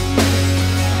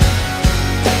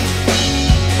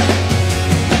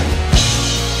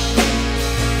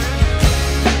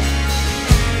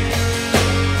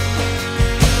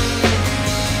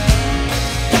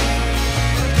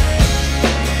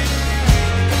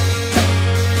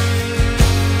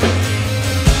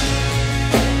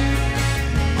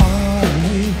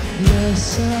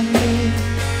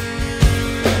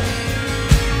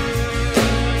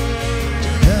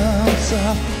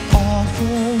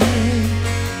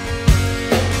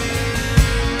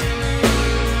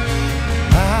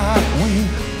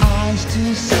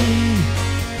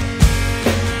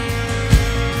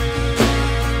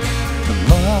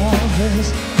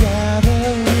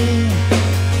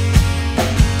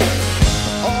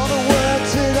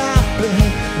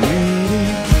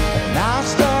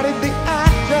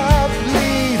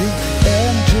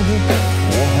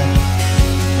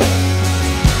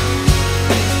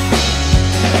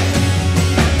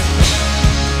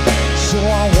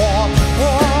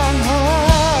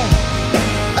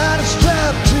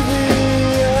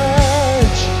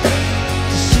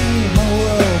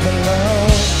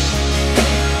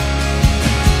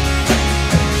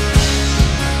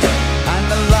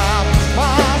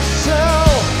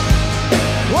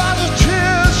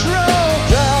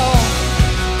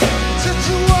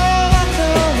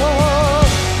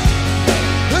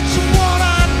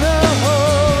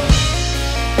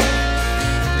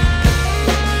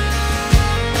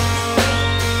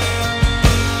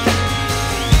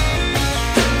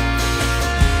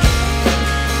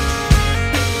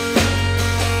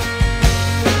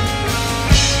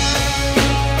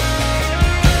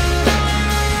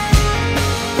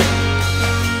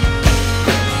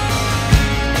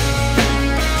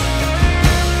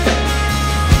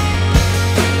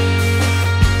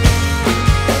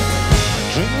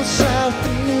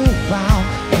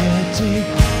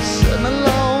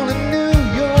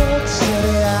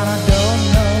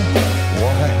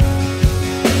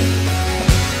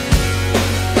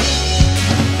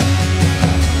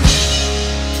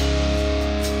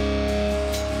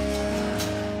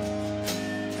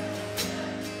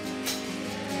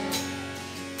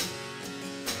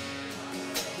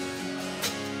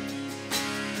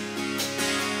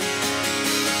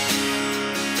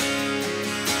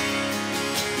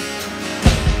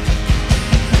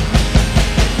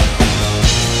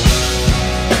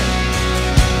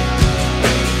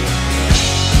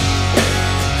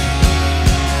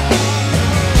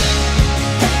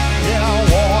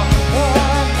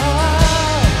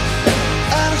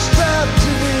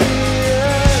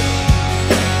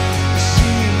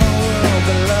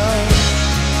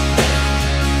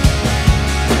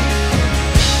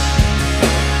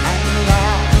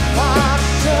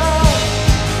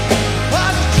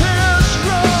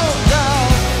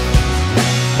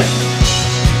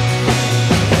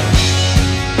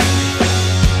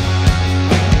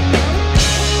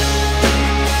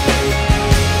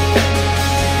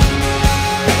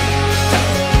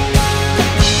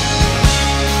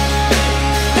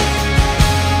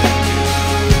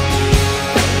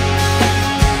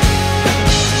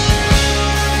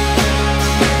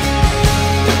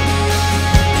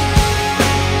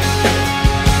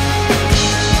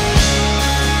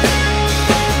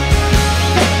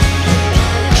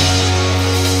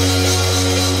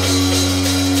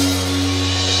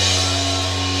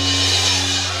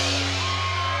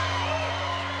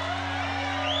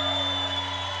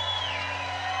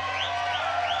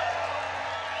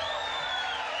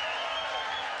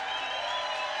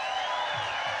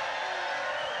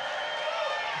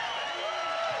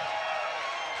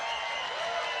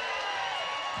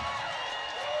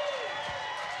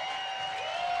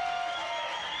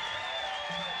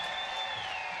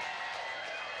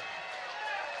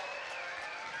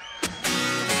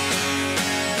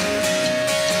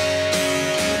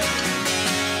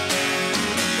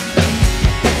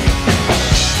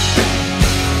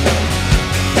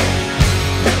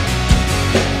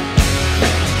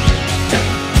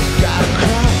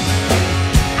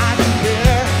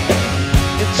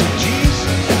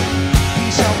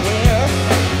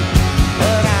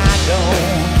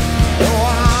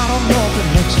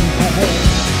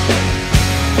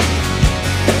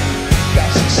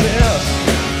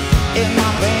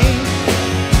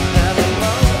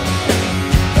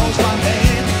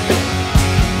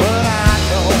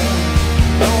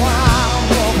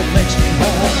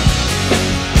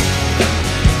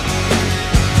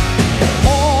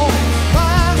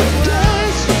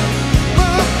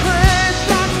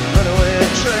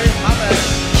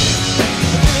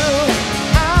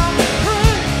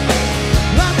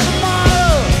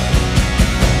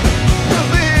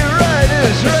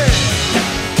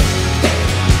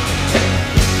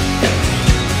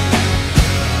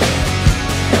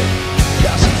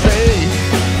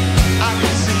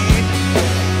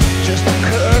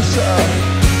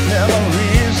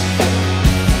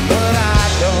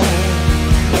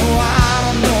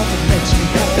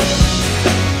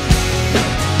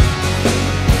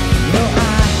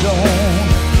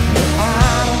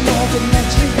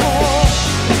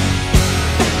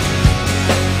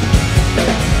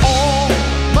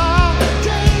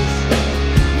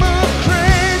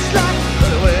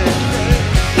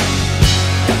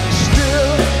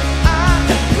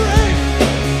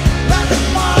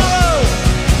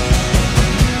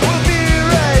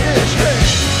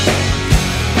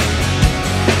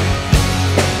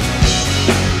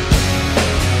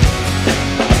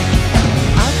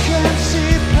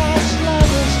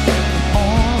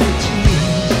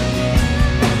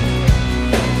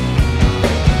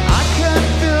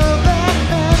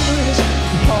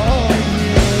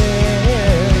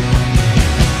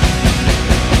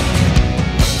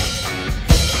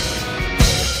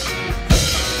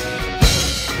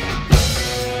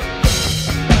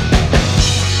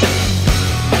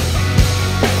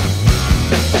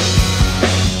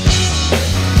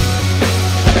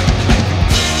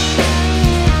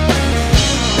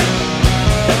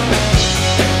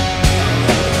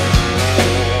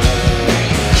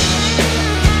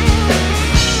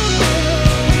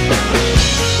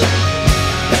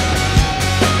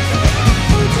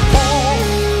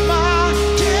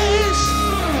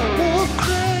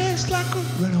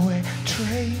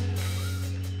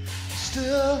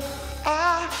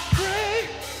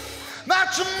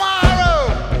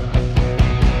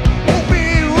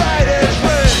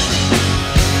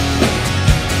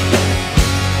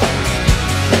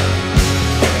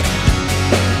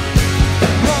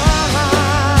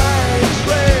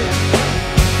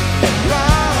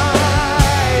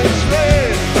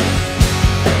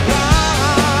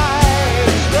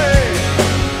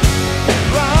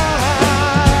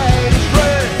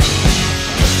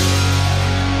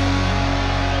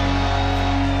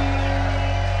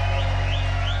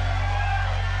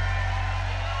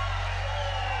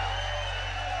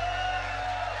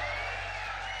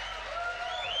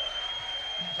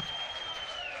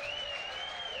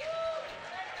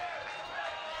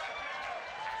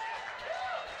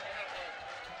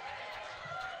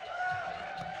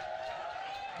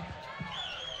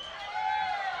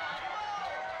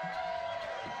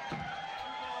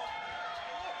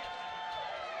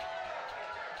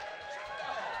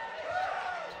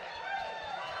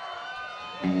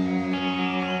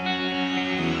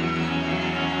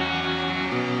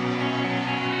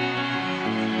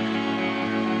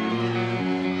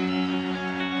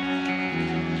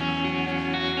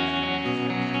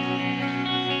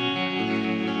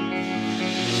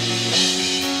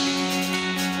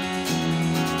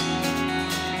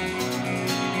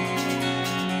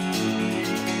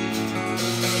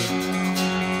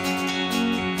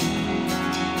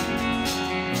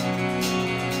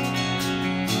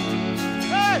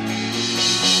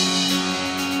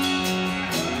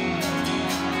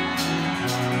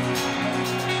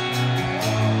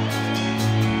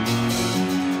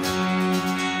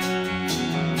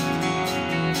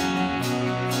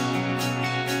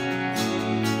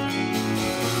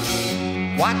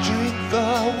 Why drink the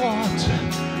water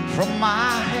from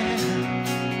my hand?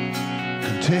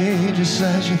 Contagious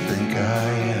as you think I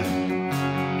am.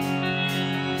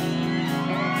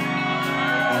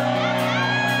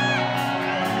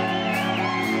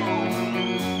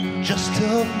 Just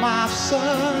took my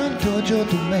son toward your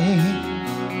domain.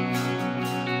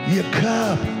 Your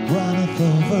cup runneth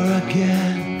over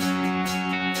again.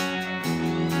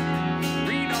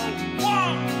 Reno,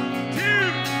 1, 2.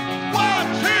 1,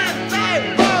 2,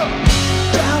 3, 4.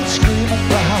 Don't scream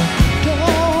about,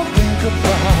 don't think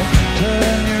about.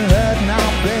 Turn your head now,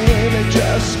 baby,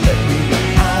 just let me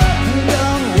out.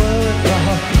 Don't worry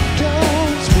about,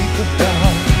 don't speak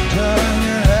about. Turn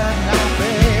your head now,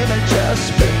 baby, just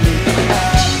let me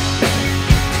out.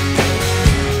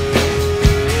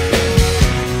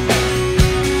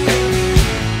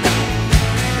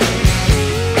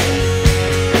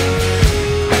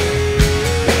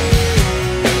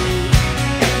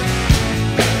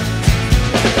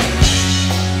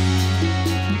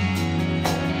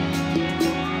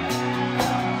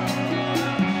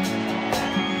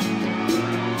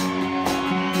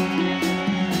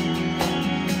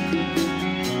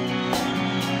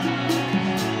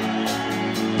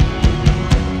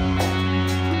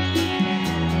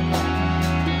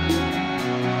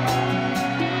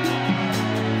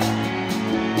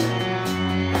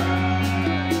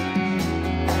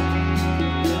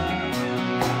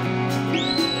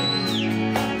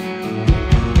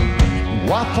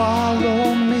 Why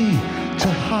follow me to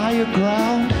higher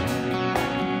ground?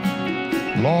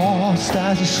 Lost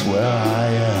as you swear I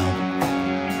am.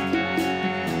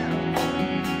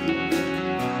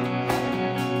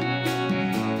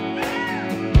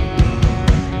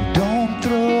 Don't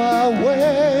throw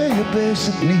away your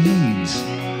basic needs,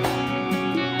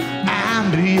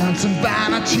 ambience and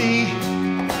vanity.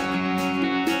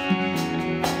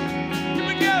 Here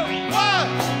we go. 1,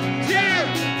 2,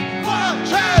 1,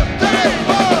 2, 3,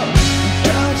 4.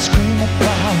 Don't scream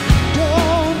about,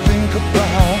 don't think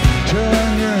about.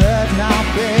 Turn your head now,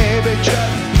 baby,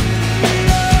 just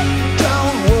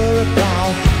don't worry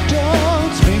about,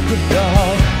 don't speak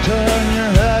about. Turn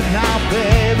your head now,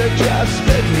 baby, just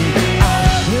let me out.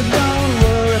 Don't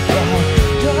worry about,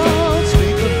 don't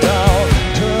speak about.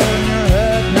 Turn your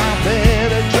head now,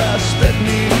 baby, just let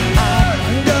me out.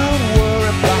 Don't worry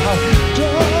about,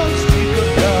 don't speak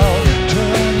about.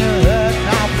 Turn your head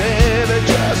now, baby,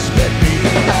 just let me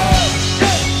out.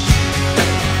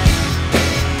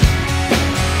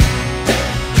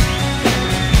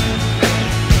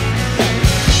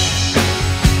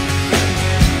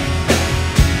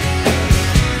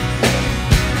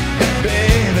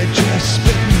 Baby,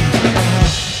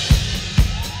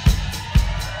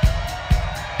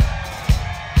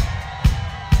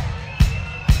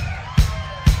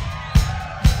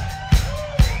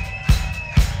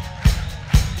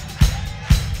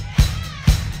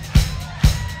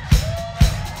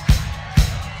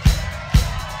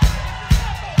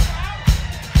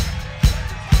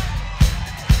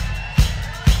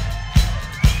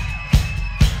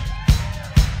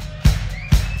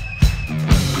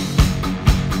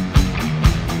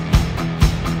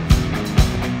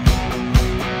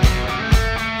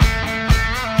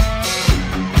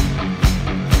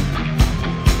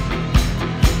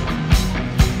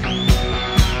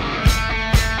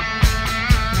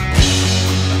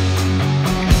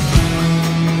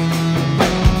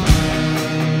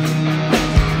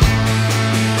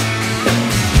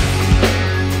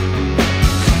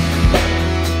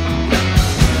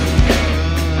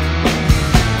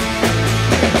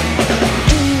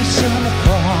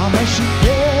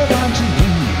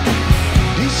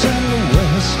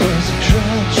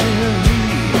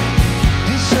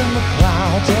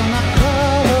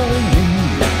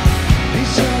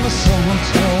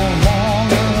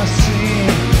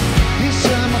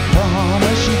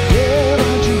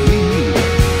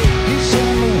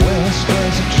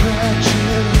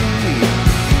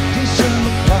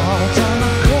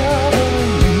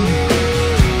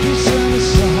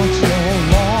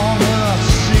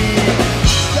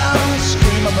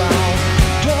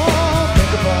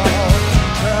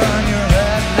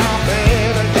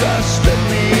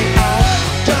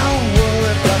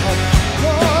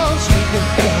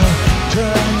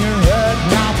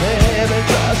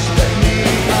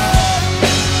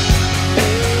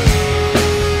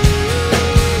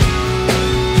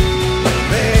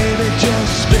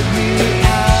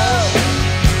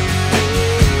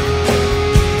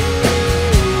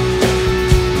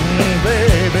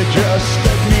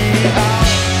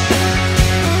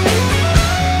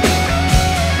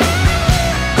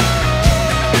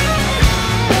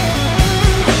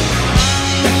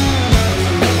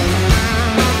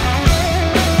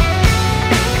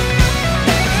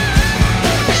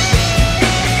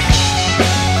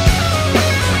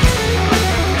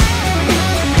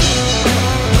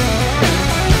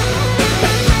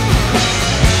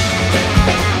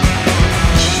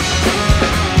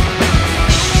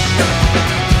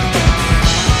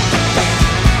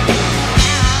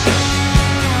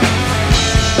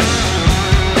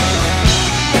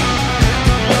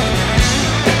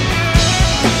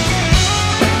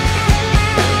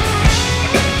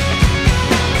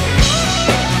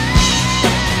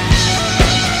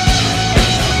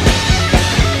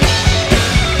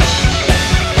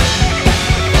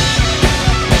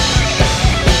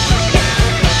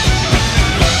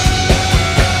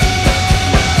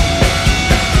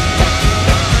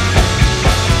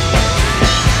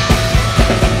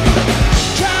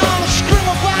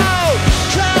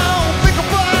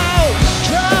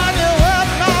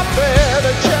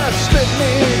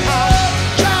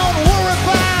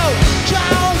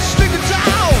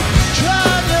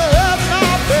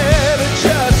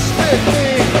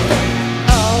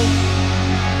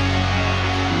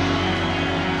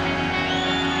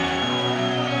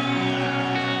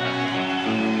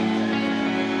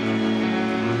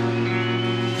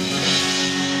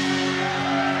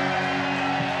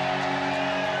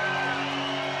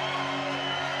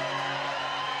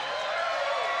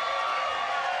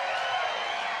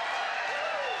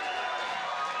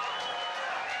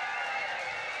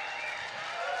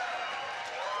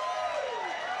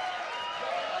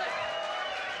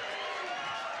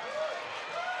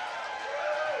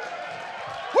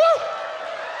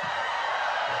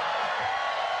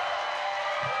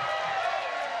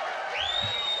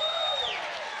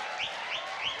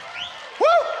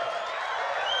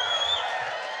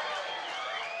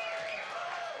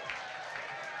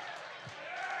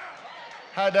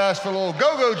 Had to ask for a little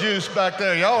go-go juice back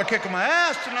there. Y'all are kicking my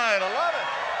ass tonight. I love it.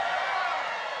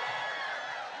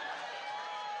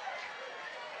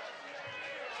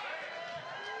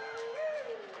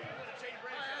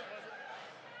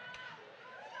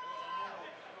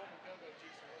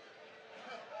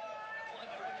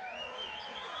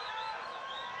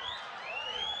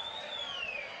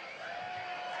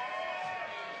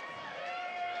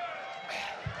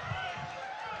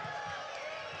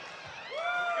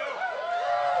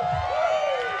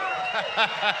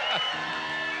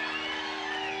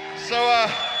 So,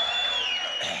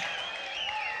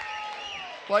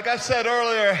 like I said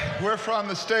earlier, we're from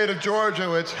the state of Georgia,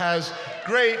 which has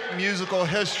great musical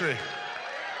history.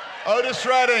 Otis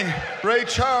Redding, Ray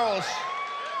Charles,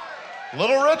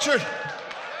 Little Richard,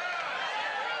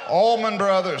 Allman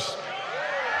Brothers,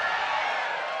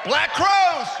 Black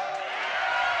Crowes,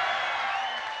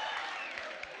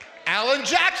 Alan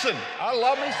Jackson. I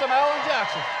love me some Alan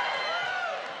Jackson.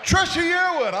 Trisha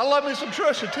Yearwood. I love me some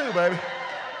Trisha too, baby.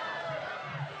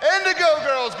 Indigo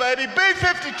Girls, baby.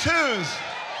 B-52s.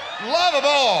 Love them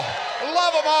all.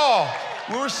 Love them all.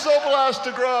 We were so blessed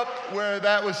to grow up where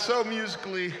that was so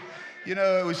musically, you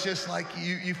know, it was just like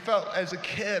you felt as a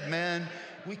kid, man,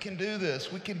 we can do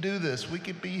this. We can do this. We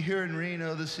could be here in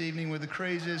Reno this evening with the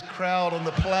craziest crowd on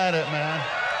the planet, man.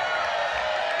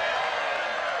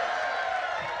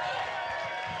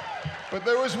 But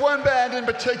there was one band in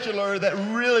particular that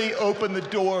really opened the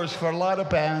doors for a lot of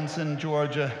bands in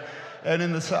Georgia and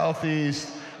in the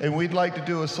Southeast, and we'd like to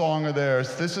do a song of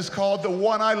theirs. This is called The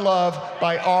One I Love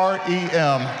by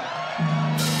R.E.M.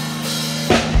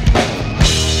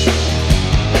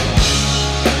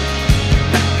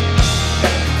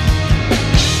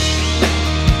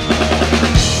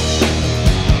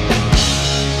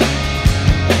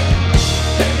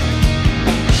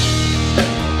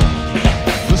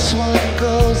 This one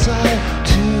goes out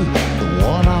to the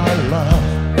one I love.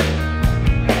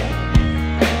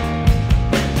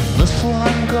 This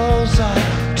one goes out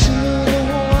to the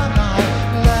one I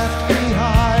left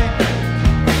behind.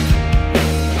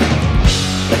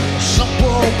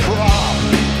 Simple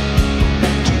problem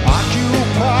to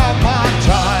occupy my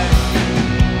time.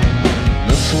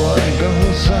 This one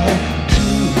goes out to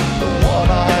the one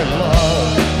I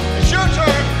love. It's your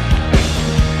turn.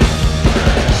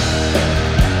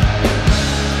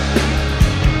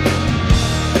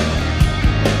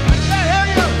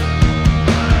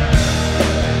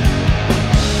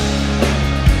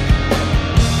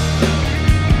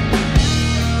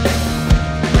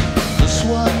 This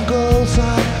one goes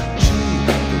out to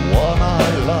the one I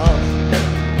love.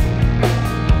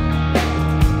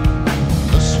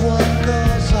 This one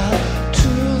goes out to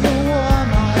the one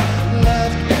I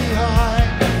left behind.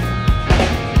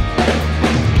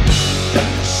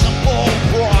 Simple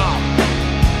problem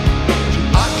to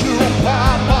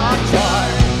occupy my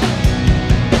time.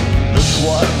 This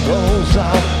one goes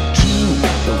out to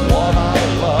the one I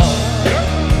love.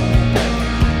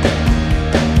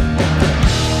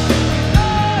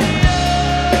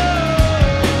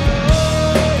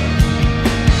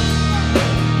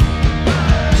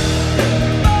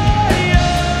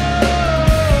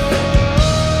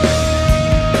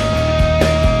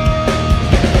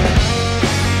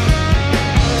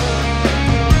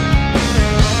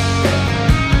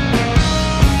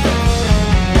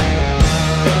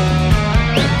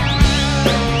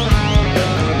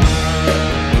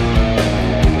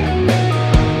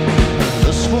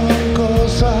 This one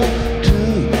goes out to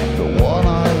the one I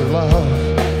love.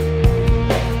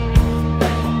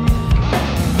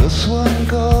 This one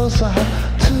goes out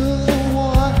to the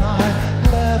one I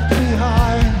left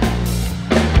behind.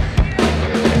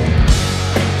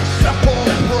 Simple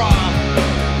problem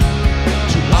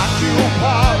to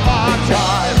occupy my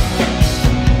time.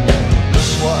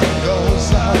 This one goes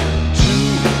out to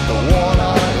the one I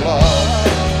love.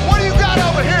 What do you got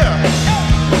over here?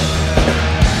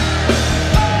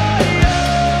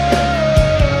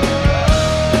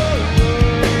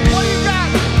 What do you got?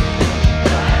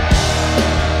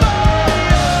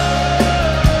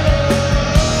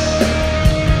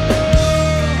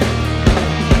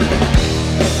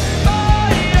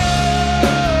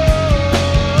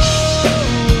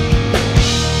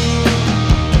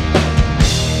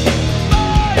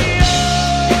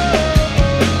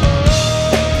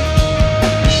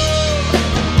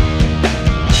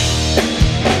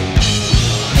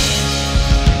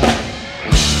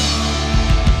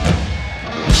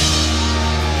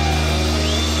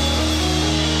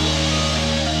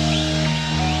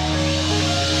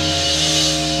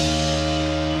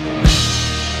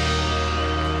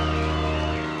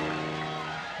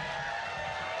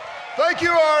 Thank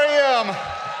you, R.E.M.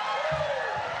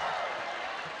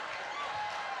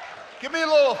 Give me a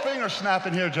little finger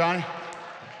snapping here, Johnny.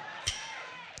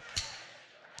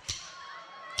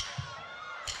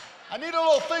 I need a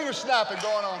little finger snapping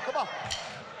going on. Come on.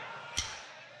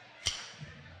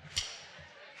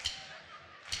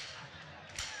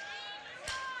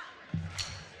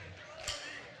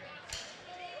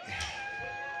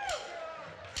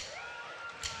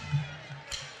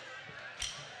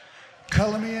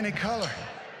 Color me any color.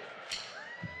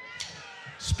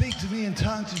 Speak to me in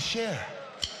tongues and share.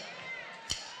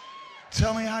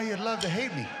 Tell me how you'd love to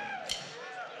hate me.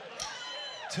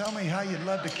 Tell me how you'd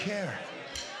love to care.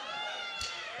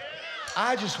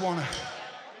 I just wanna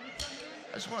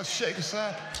shake us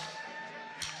up.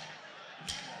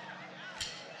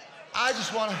 I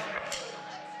just wanna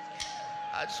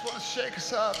shake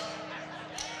us up.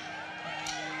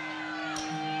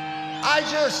 I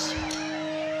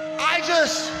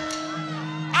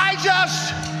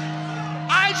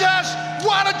just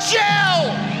wanna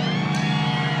gel.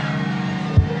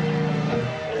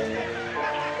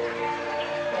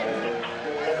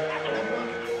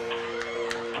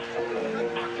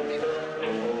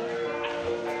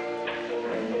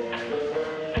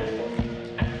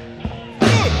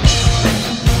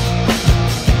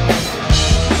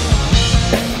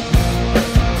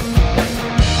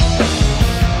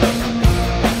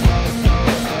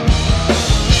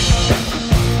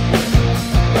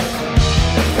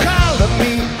 Color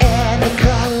me any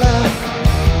color.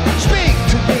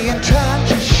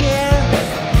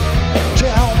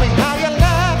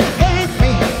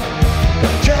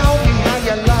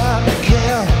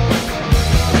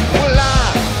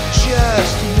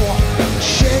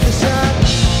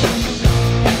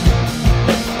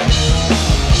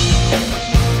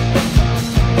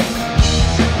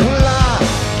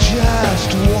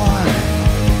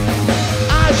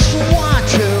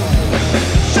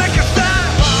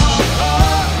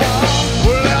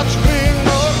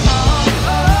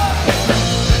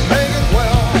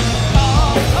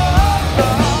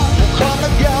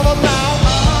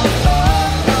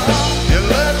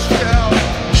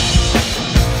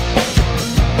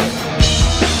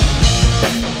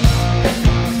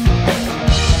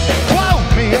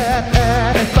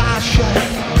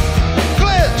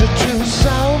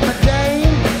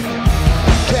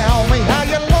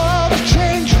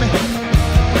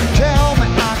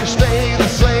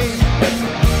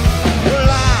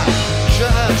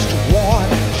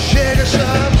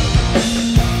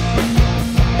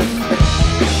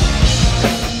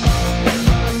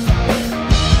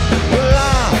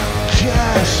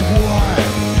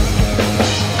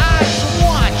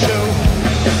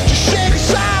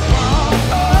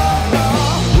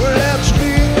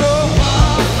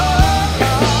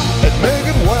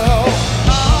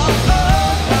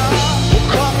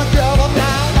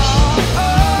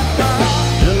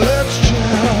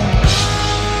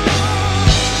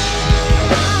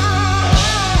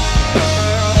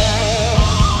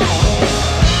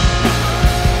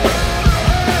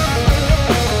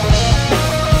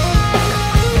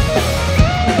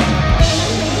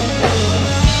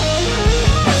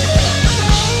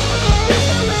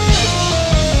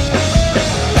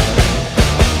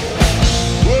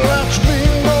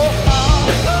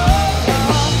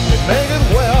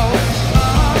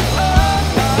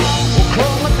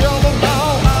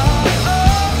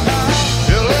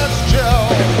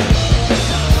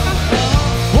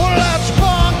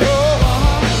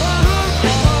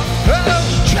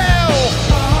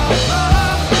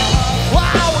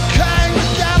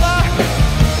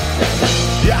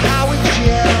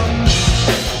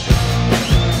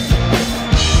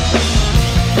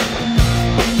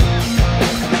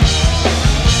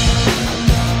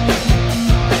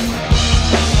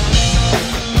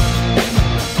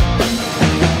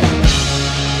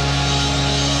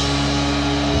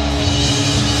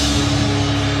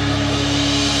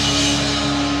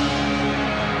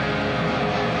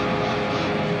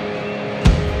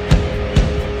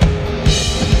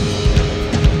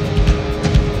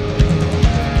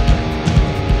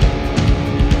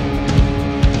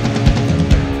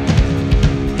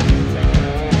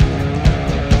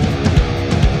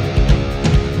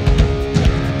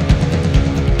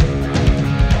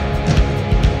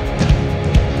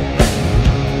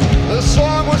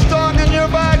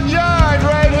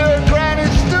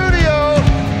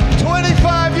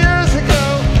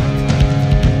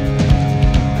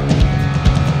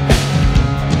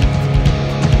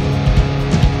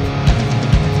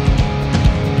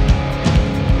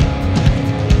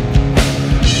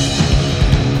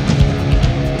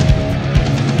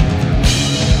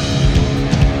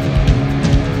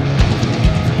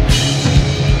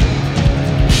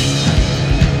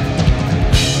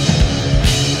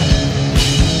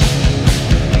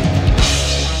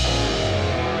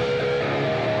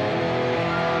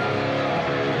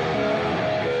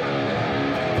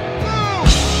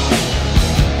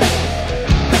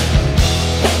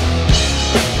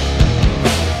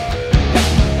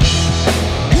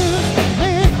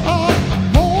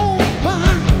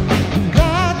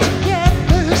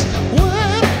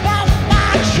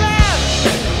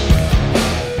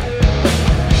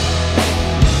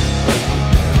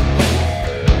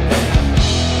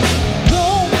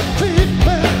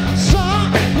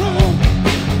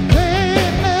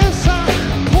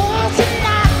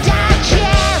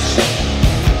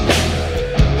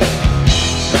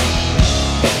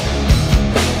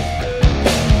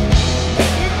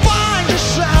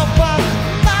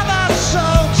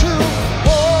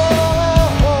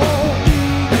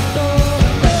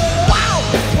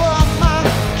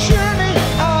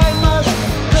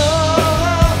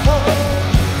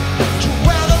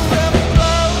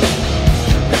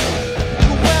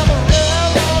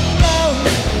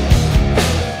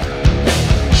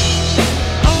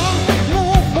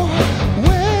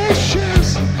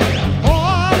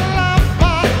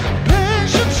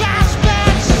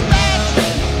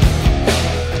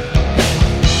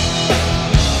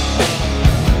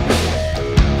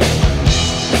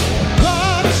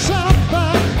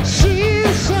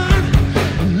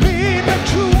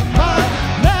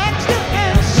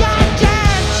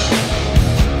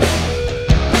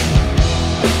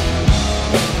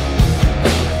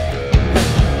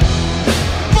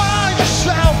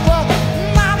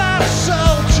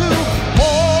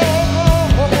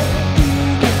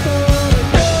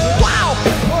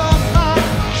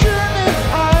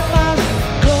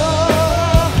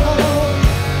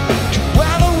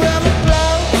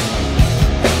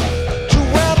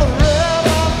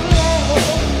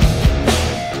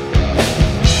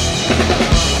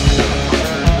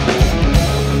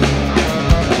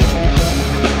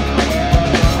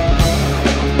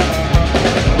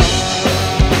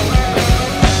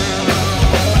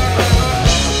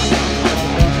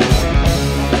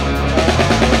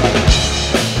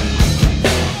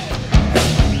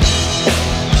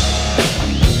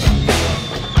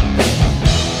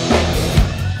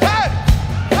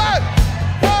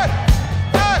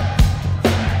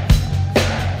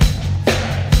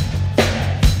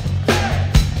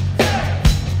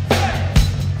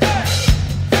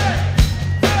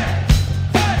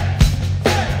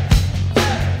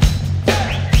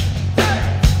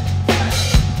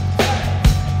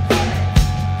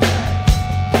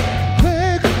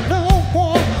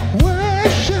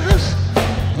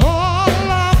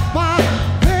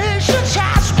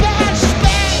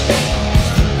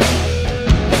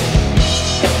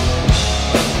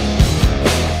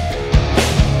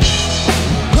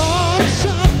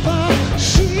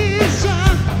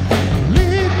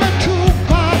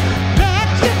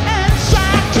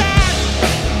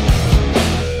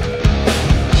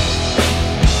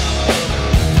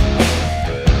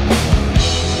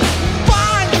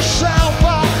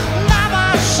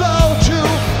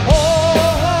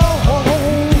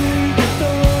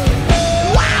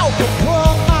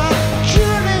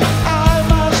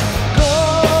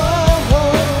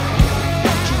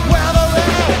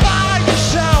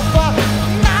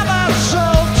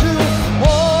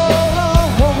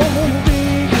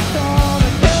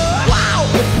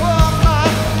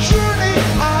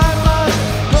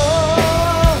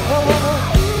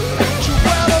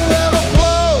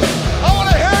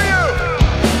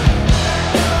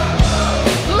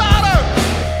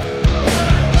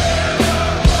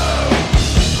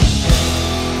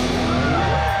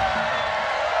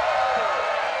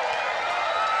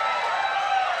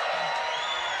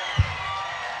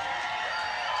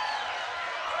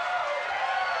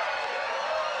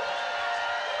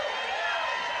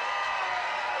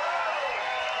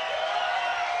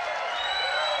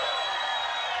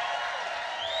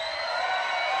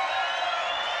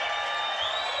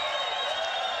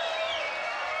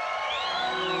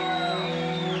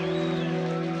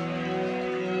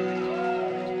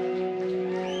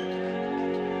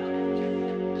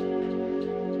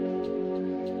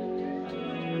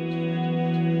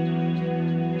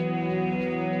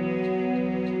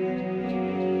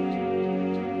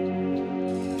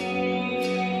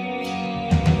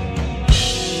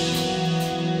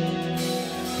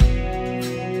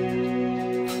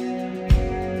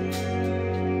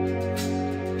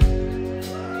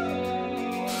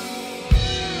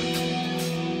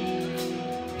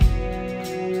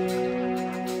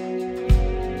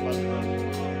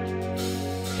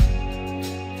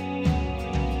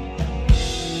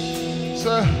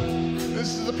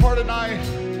 tonight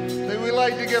that we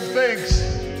like to give thanks.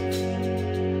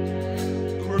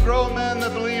 We're grown men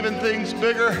that believe in things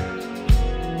bigger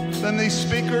than these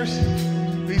speakers,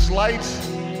 these lights,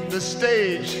 this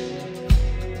stage.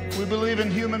 We believe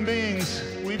in human beings.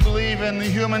 We believe in the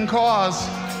human cause.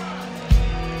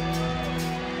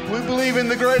 We believe in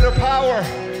the greater power.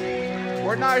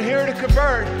 We're not here to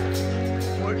convert.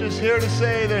 We're just here to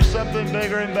say there's something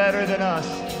bigger and better than us.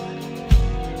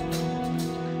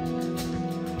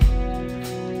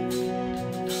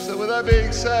 So with that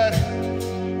being said,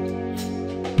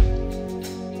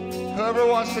 whoever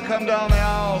wants to come down the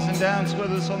aisles and dance with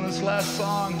us on this last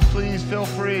song, please feel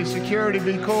free. Security,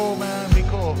 be cool, man, be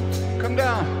cool. Come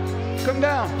down, come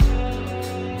down.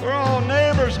 We're all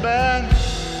neighbors, man.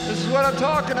 This is what I'm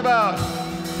talking about.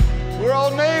 We're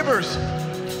all neighbors.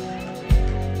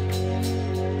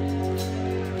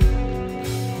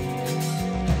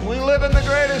 We live in the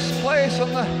greatest place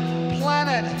on the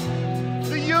planet,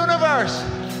 the universe.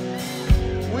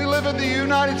 We live in the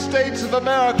United States of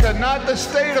America, not the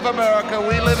state of America.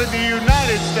 We live in the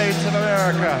United States of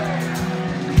America.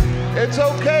 It's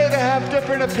okay to have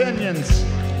different opinions.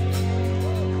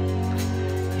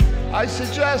 I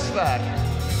suggest that.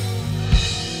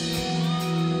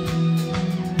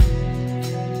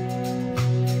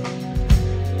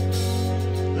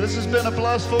 This has been a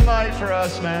blissful night for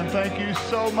us, man. Thank you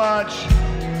so much.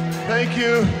 Thank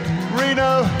you,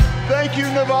 Reno. Thank you,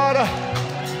 Nevada.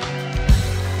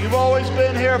 You've always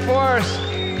been here for us.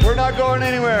 We're not going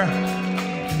anywhere.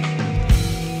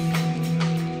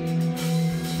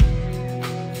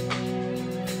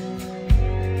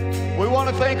 We want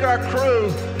to thank our crew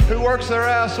who works their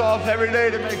ass off every day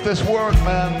to make this work,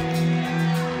 man.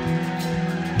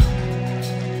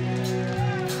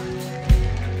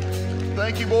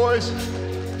 Thank you, boys.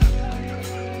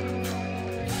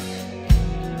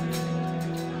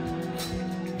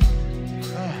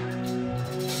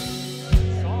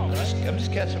 I'm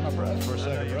just catching my breath for a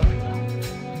second, bro.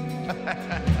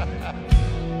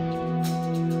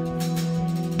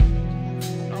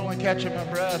 Not only catching my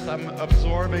breath, I'm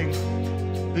absorbing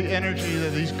the energy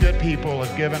that these good people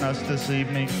have given us this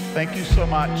evening. Thank you so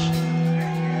much.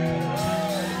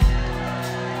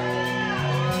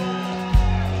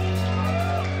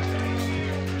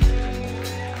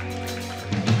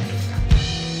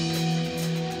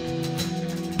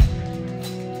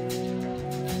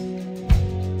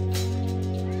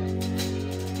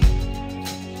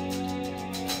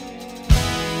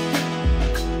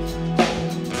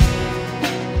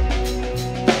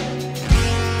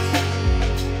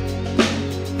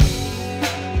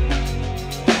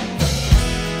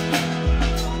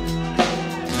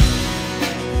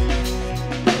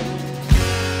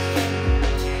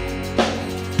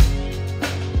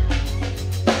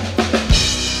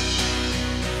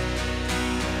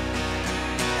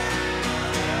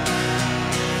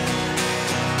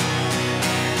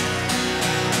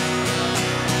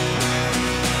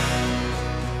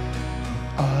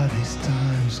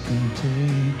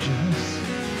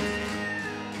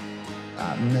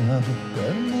 Never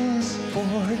been this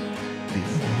bored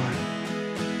before.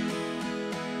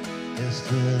 Is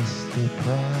this the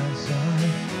prize I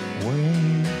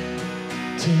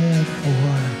waited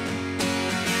for?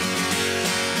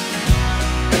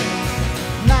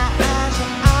 Now as the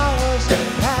hours are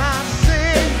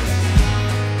passing,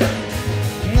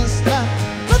 there's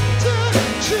nothing to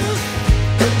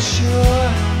ensure.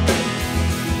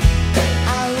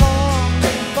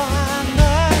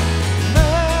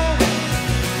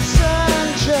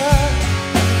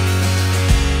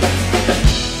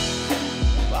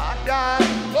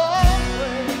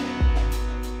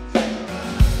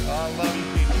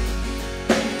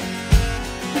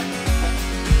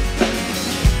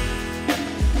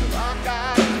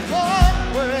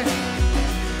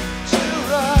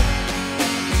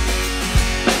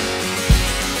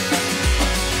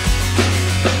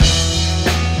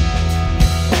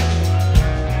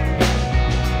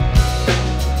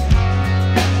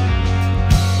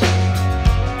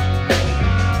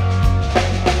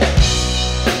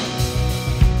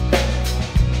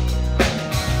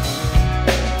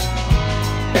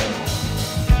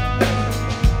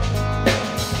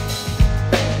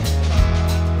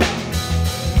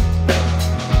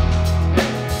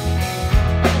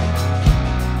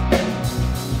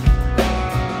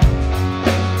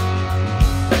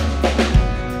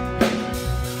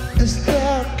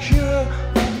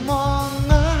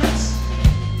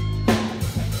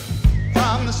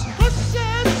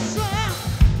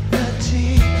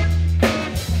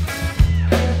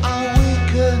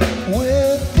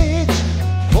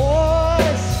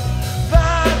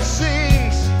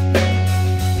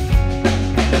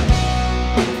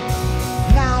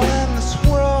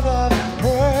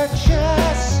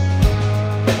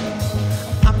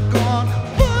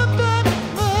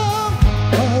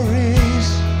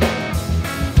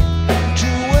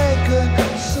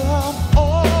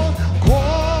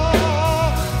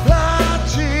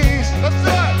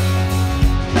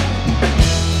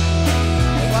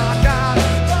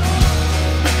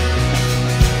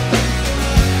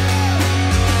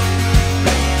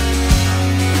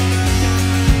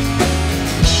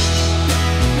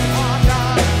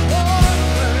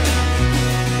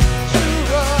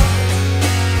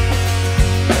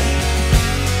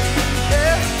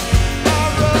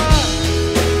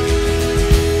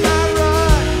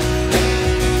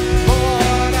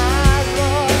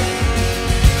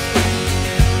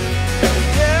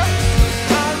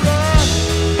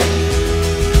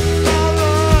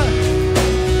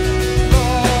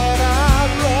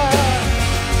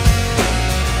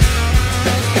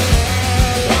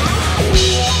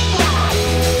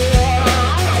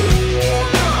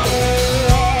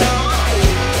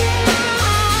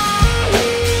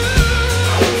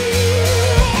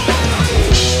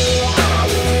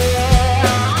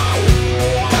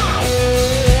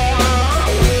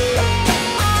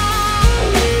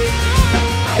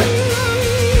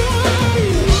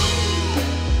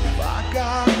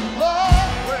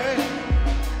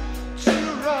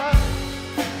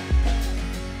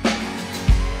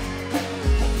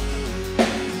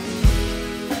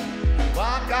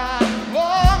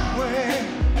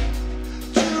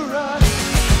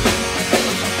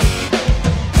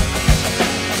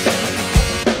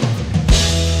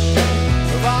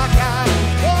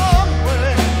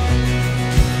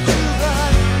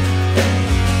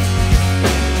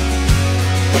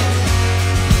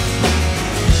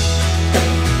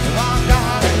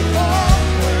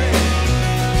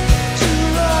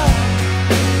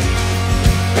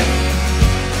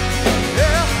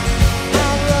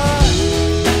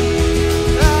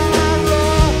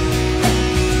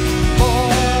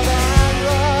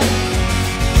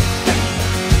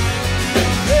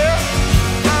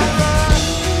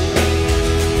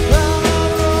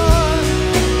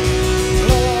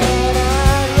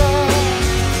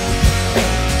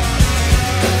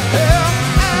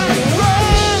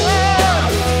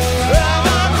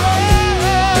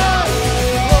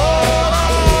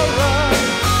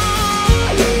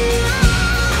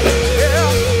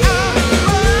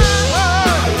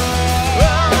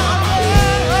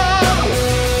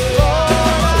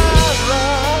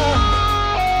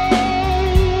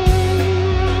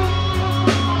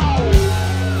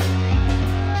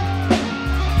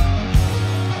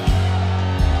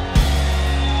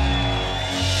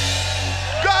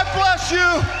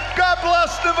 bless you. God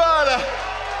bless Nevada.